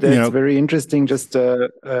 yeah, that's very interesting. Just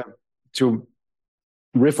to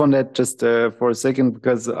riff on that just for a second,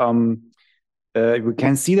 because we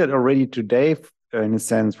can see that already today, in a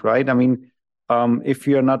sense, right? I mean, if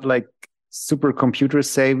you're not super computer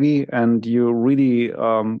savvy and you really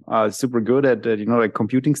are super good at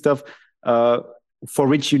computing stuff, for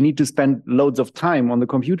which you need to spend loads of time on the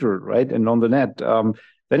computer, right, and on the net,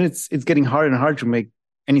 then it's getting harder and harder to make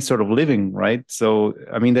any sort of living, right? So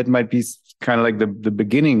I mean, that might be kind of like the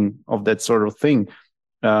beginning of that sort of thing,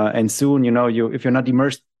 and soon, if you're not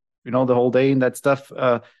immersed, the whole day in that stuff,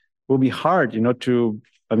 will be hard, to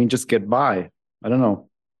just get by. I don't know.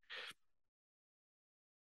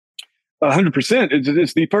 100%.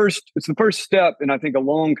 It's the first step in, I think, a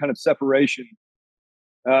long kind of separation.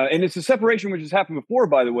 And it's a separation which has happened before,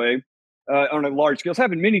 by the way, on a large scale. It's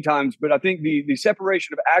happened many times, but I think the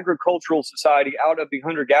separation of agricultural society out of the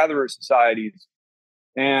hunter-gatherer societies.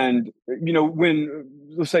 And, when,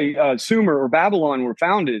 let's say, Sumer or Babylon were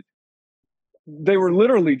founded, they were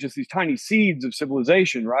literally just these tiny seeds of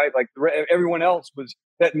civilization, right? Like everyone else was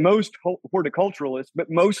at most horticulturalists,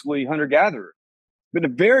 but mostly hunter-gatherer. But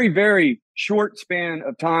in a very, very short span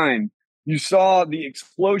of time, you saw the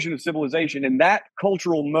explosion of civilization in that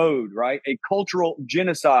cultural mode, right? A cultural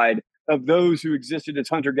genocide of those who existed as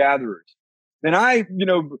hunter-gatherers. And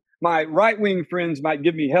my right-wing friends might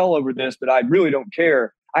give me hell over this, but I really don't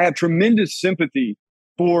care. I have tremendous sympathy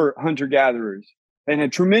for hunter-gatherers and a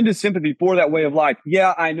tremendous sympathy for that way of life.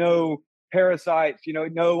 Yeah, I know parasites,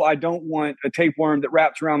 no, I don't want a tapeworm that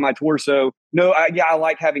wraps around my torso. No, I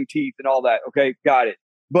like having teeth and all that. Okay, got it.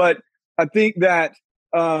 But I think that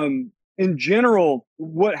in general,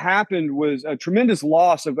 what happened was a tremendous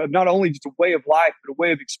loss of not only just a way of life, but a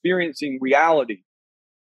way of experiencing reality.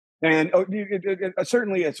 And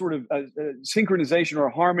certainly a sort of a synchronization or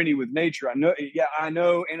a harmony with nature. I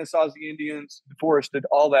know Anasazi Indians, deforested,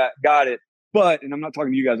 all that, got it. But, and I'm not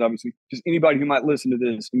talking to you guys, obviously, just anybody who might listen to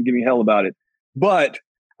this and give me hell about it. But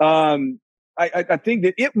I think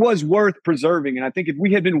that it was worth preserving. And I think if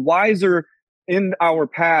we had been wiser in our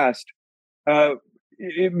past,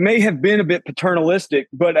 it may have been a bit paternalistic,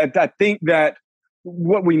 but I think that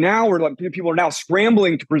what we now are like, people are now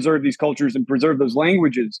scrambling to preserve these cultures and preserve those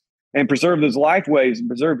languages and preserve those life ways and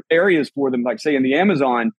preserve areas for them, like say in the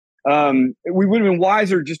Amazon. We would have been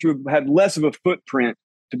wiser just to have had less of a footprint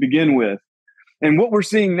to begin with. And what we're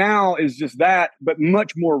seeing now is just that, but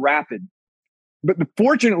much more rapid. But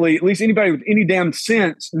fortunately, at least anybody with any damn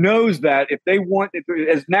sense knows that if they want,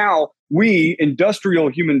 as now we industrial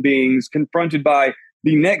human beings confronted by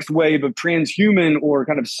the next wave of transhuman or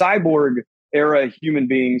kind of cyborg era human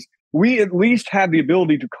beings, we at least have the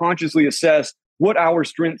ability to consciously assess what our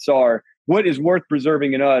strengths are, what is worth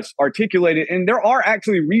preserving in us, articulate it. And there are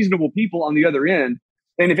actually reasonable people on the other end.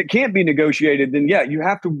 And if it can't be negotiated, then yeah, you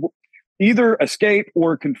have to either escape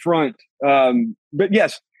or confront. But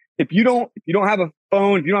yes, if you don't have a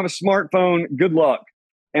phone, if you don't have a smartphone, good luck.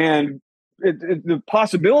 And the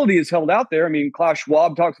possibility is held out there. I mean, Klaus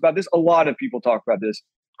Schwab talks about this. A lot of people talk about this.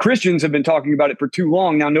 Christians have been talking about it for too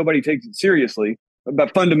long. Now nobody takes it seriously.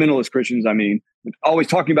 But fundamentalist Christians, I mean, always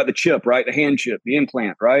talking about the chip, right? The hand chip, the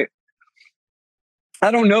implant, right?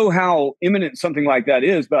 I don't know how imminent something like that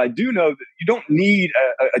is, but I do know that you don't need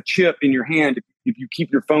a chip in your hand if you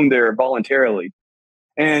keep your phone there voluntarily.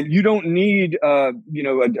 And you don't need, a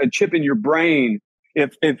chip in your brain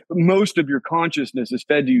if most of your consciousness is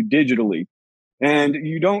fed to you digitally. And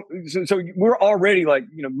you don't. So we're already like,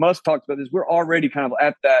 Musk talks about this. We're already kind of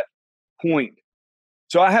at that point.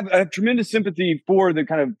 So I have tremendous sympathy for the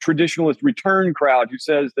kind of traditionalist return crowd who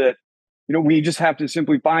says that, we just have to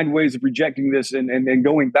simply find ways of rejecting this and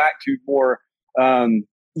going back to more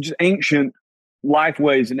just ancient life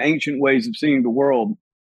ways and ancient ways of seeing the world.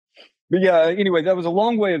 But yeah, anyway, that was a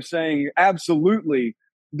long way of saying absolutely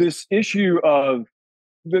this issue of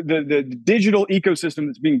the digital ecosystem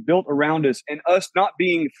that's being built around us and us not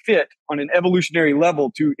being fit on an evolutionary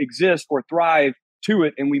level to exist or thrive to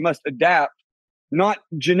it. And we must adapt, not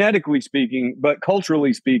genetically speaking, but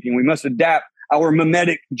culturally speaking. We must adapt our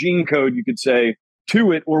mimetic gene code, you could say,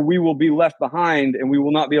 to it, or we will be left behind and we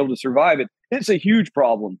will not be able to survive it. It's a huge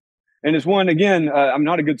problem. And it's one, again, I'm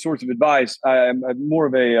not a good source of advice. I'm more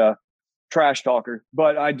of a trash talker,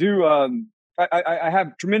 but I do, I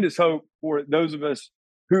have tremendous hope for those of us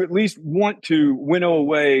who at least want to winnow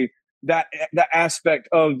away that aspect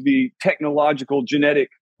of the technological genetic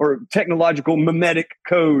or technological mimetic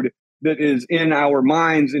code that is in our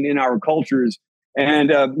minds and in our cultures.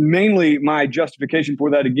 And mainly my justification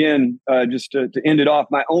for that, again, just to end it off,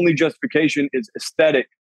 my only justification is aesthetic.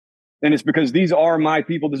 And it's because these are my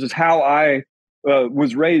people. This is how I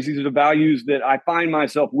was raised. These are the values that I find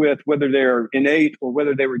myself with, whether they're innate or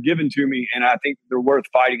whether they were given to me. And I think they're worth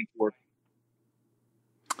fighting for.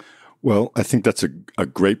 Well, I think that's a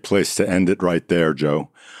great place to end it right there, Joe.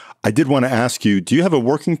 I did want to ask you, do you have a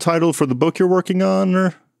working title for the book you're working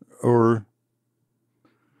on or?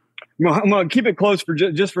 I'm going to keep it close for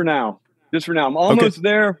just for now. Just for now. I'm almost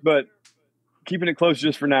there, but keeping it close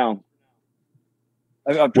just for now.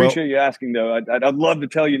 I appreciate you asking, though. I'd love to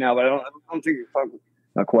tell you now, but I don't think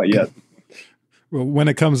not quite yet. Well, when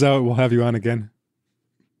it comes out, we'll have you on again.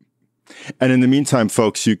 And in the meantime,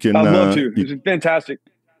 folks, you can. I'd love to. It's fantastic.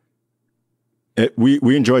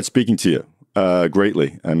 We enjoyed speaking to you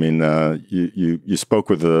greatly. I mean, you spoke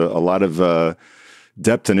with a lot of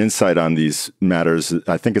depth and insight on these matters.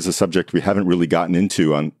 I think it's a subject we haven't really gotten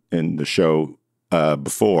into in the show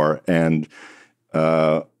before. And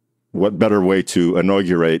what better way to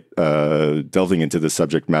inaugurate delving into this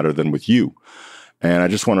subject matter than with you? And I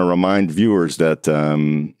just want to remind viewers that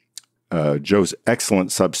Joe's excellent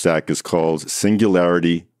Substack is called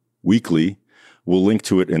Singularity Weekly. We'll link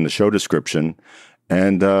to it in the show description.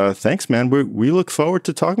 And thanks, man. We look forward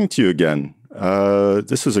to talking to you again.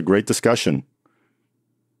 This was a great discussion.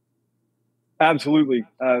 Absolutely.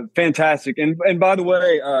 Fantastic. And by the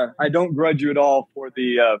way, I don't grudge you at all for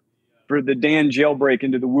the Dan jailbreak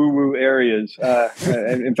into the woo-woo areas.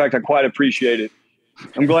 In fact, I quite appreciate it.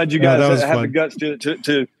 I'm glad you guys have the guts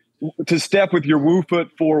to step with your woo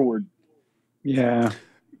foot forward. Yeah.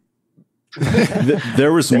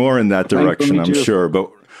 There was more in that direction, I'm sure,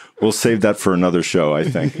 but we'll save that for another show, I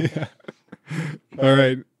think. Yeah. All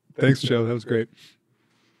right. Thanks, Joe. That was great.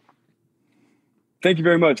 Thank you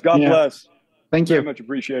very much. God bless. Thank you. Very much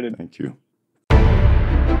appreciated. Thank you.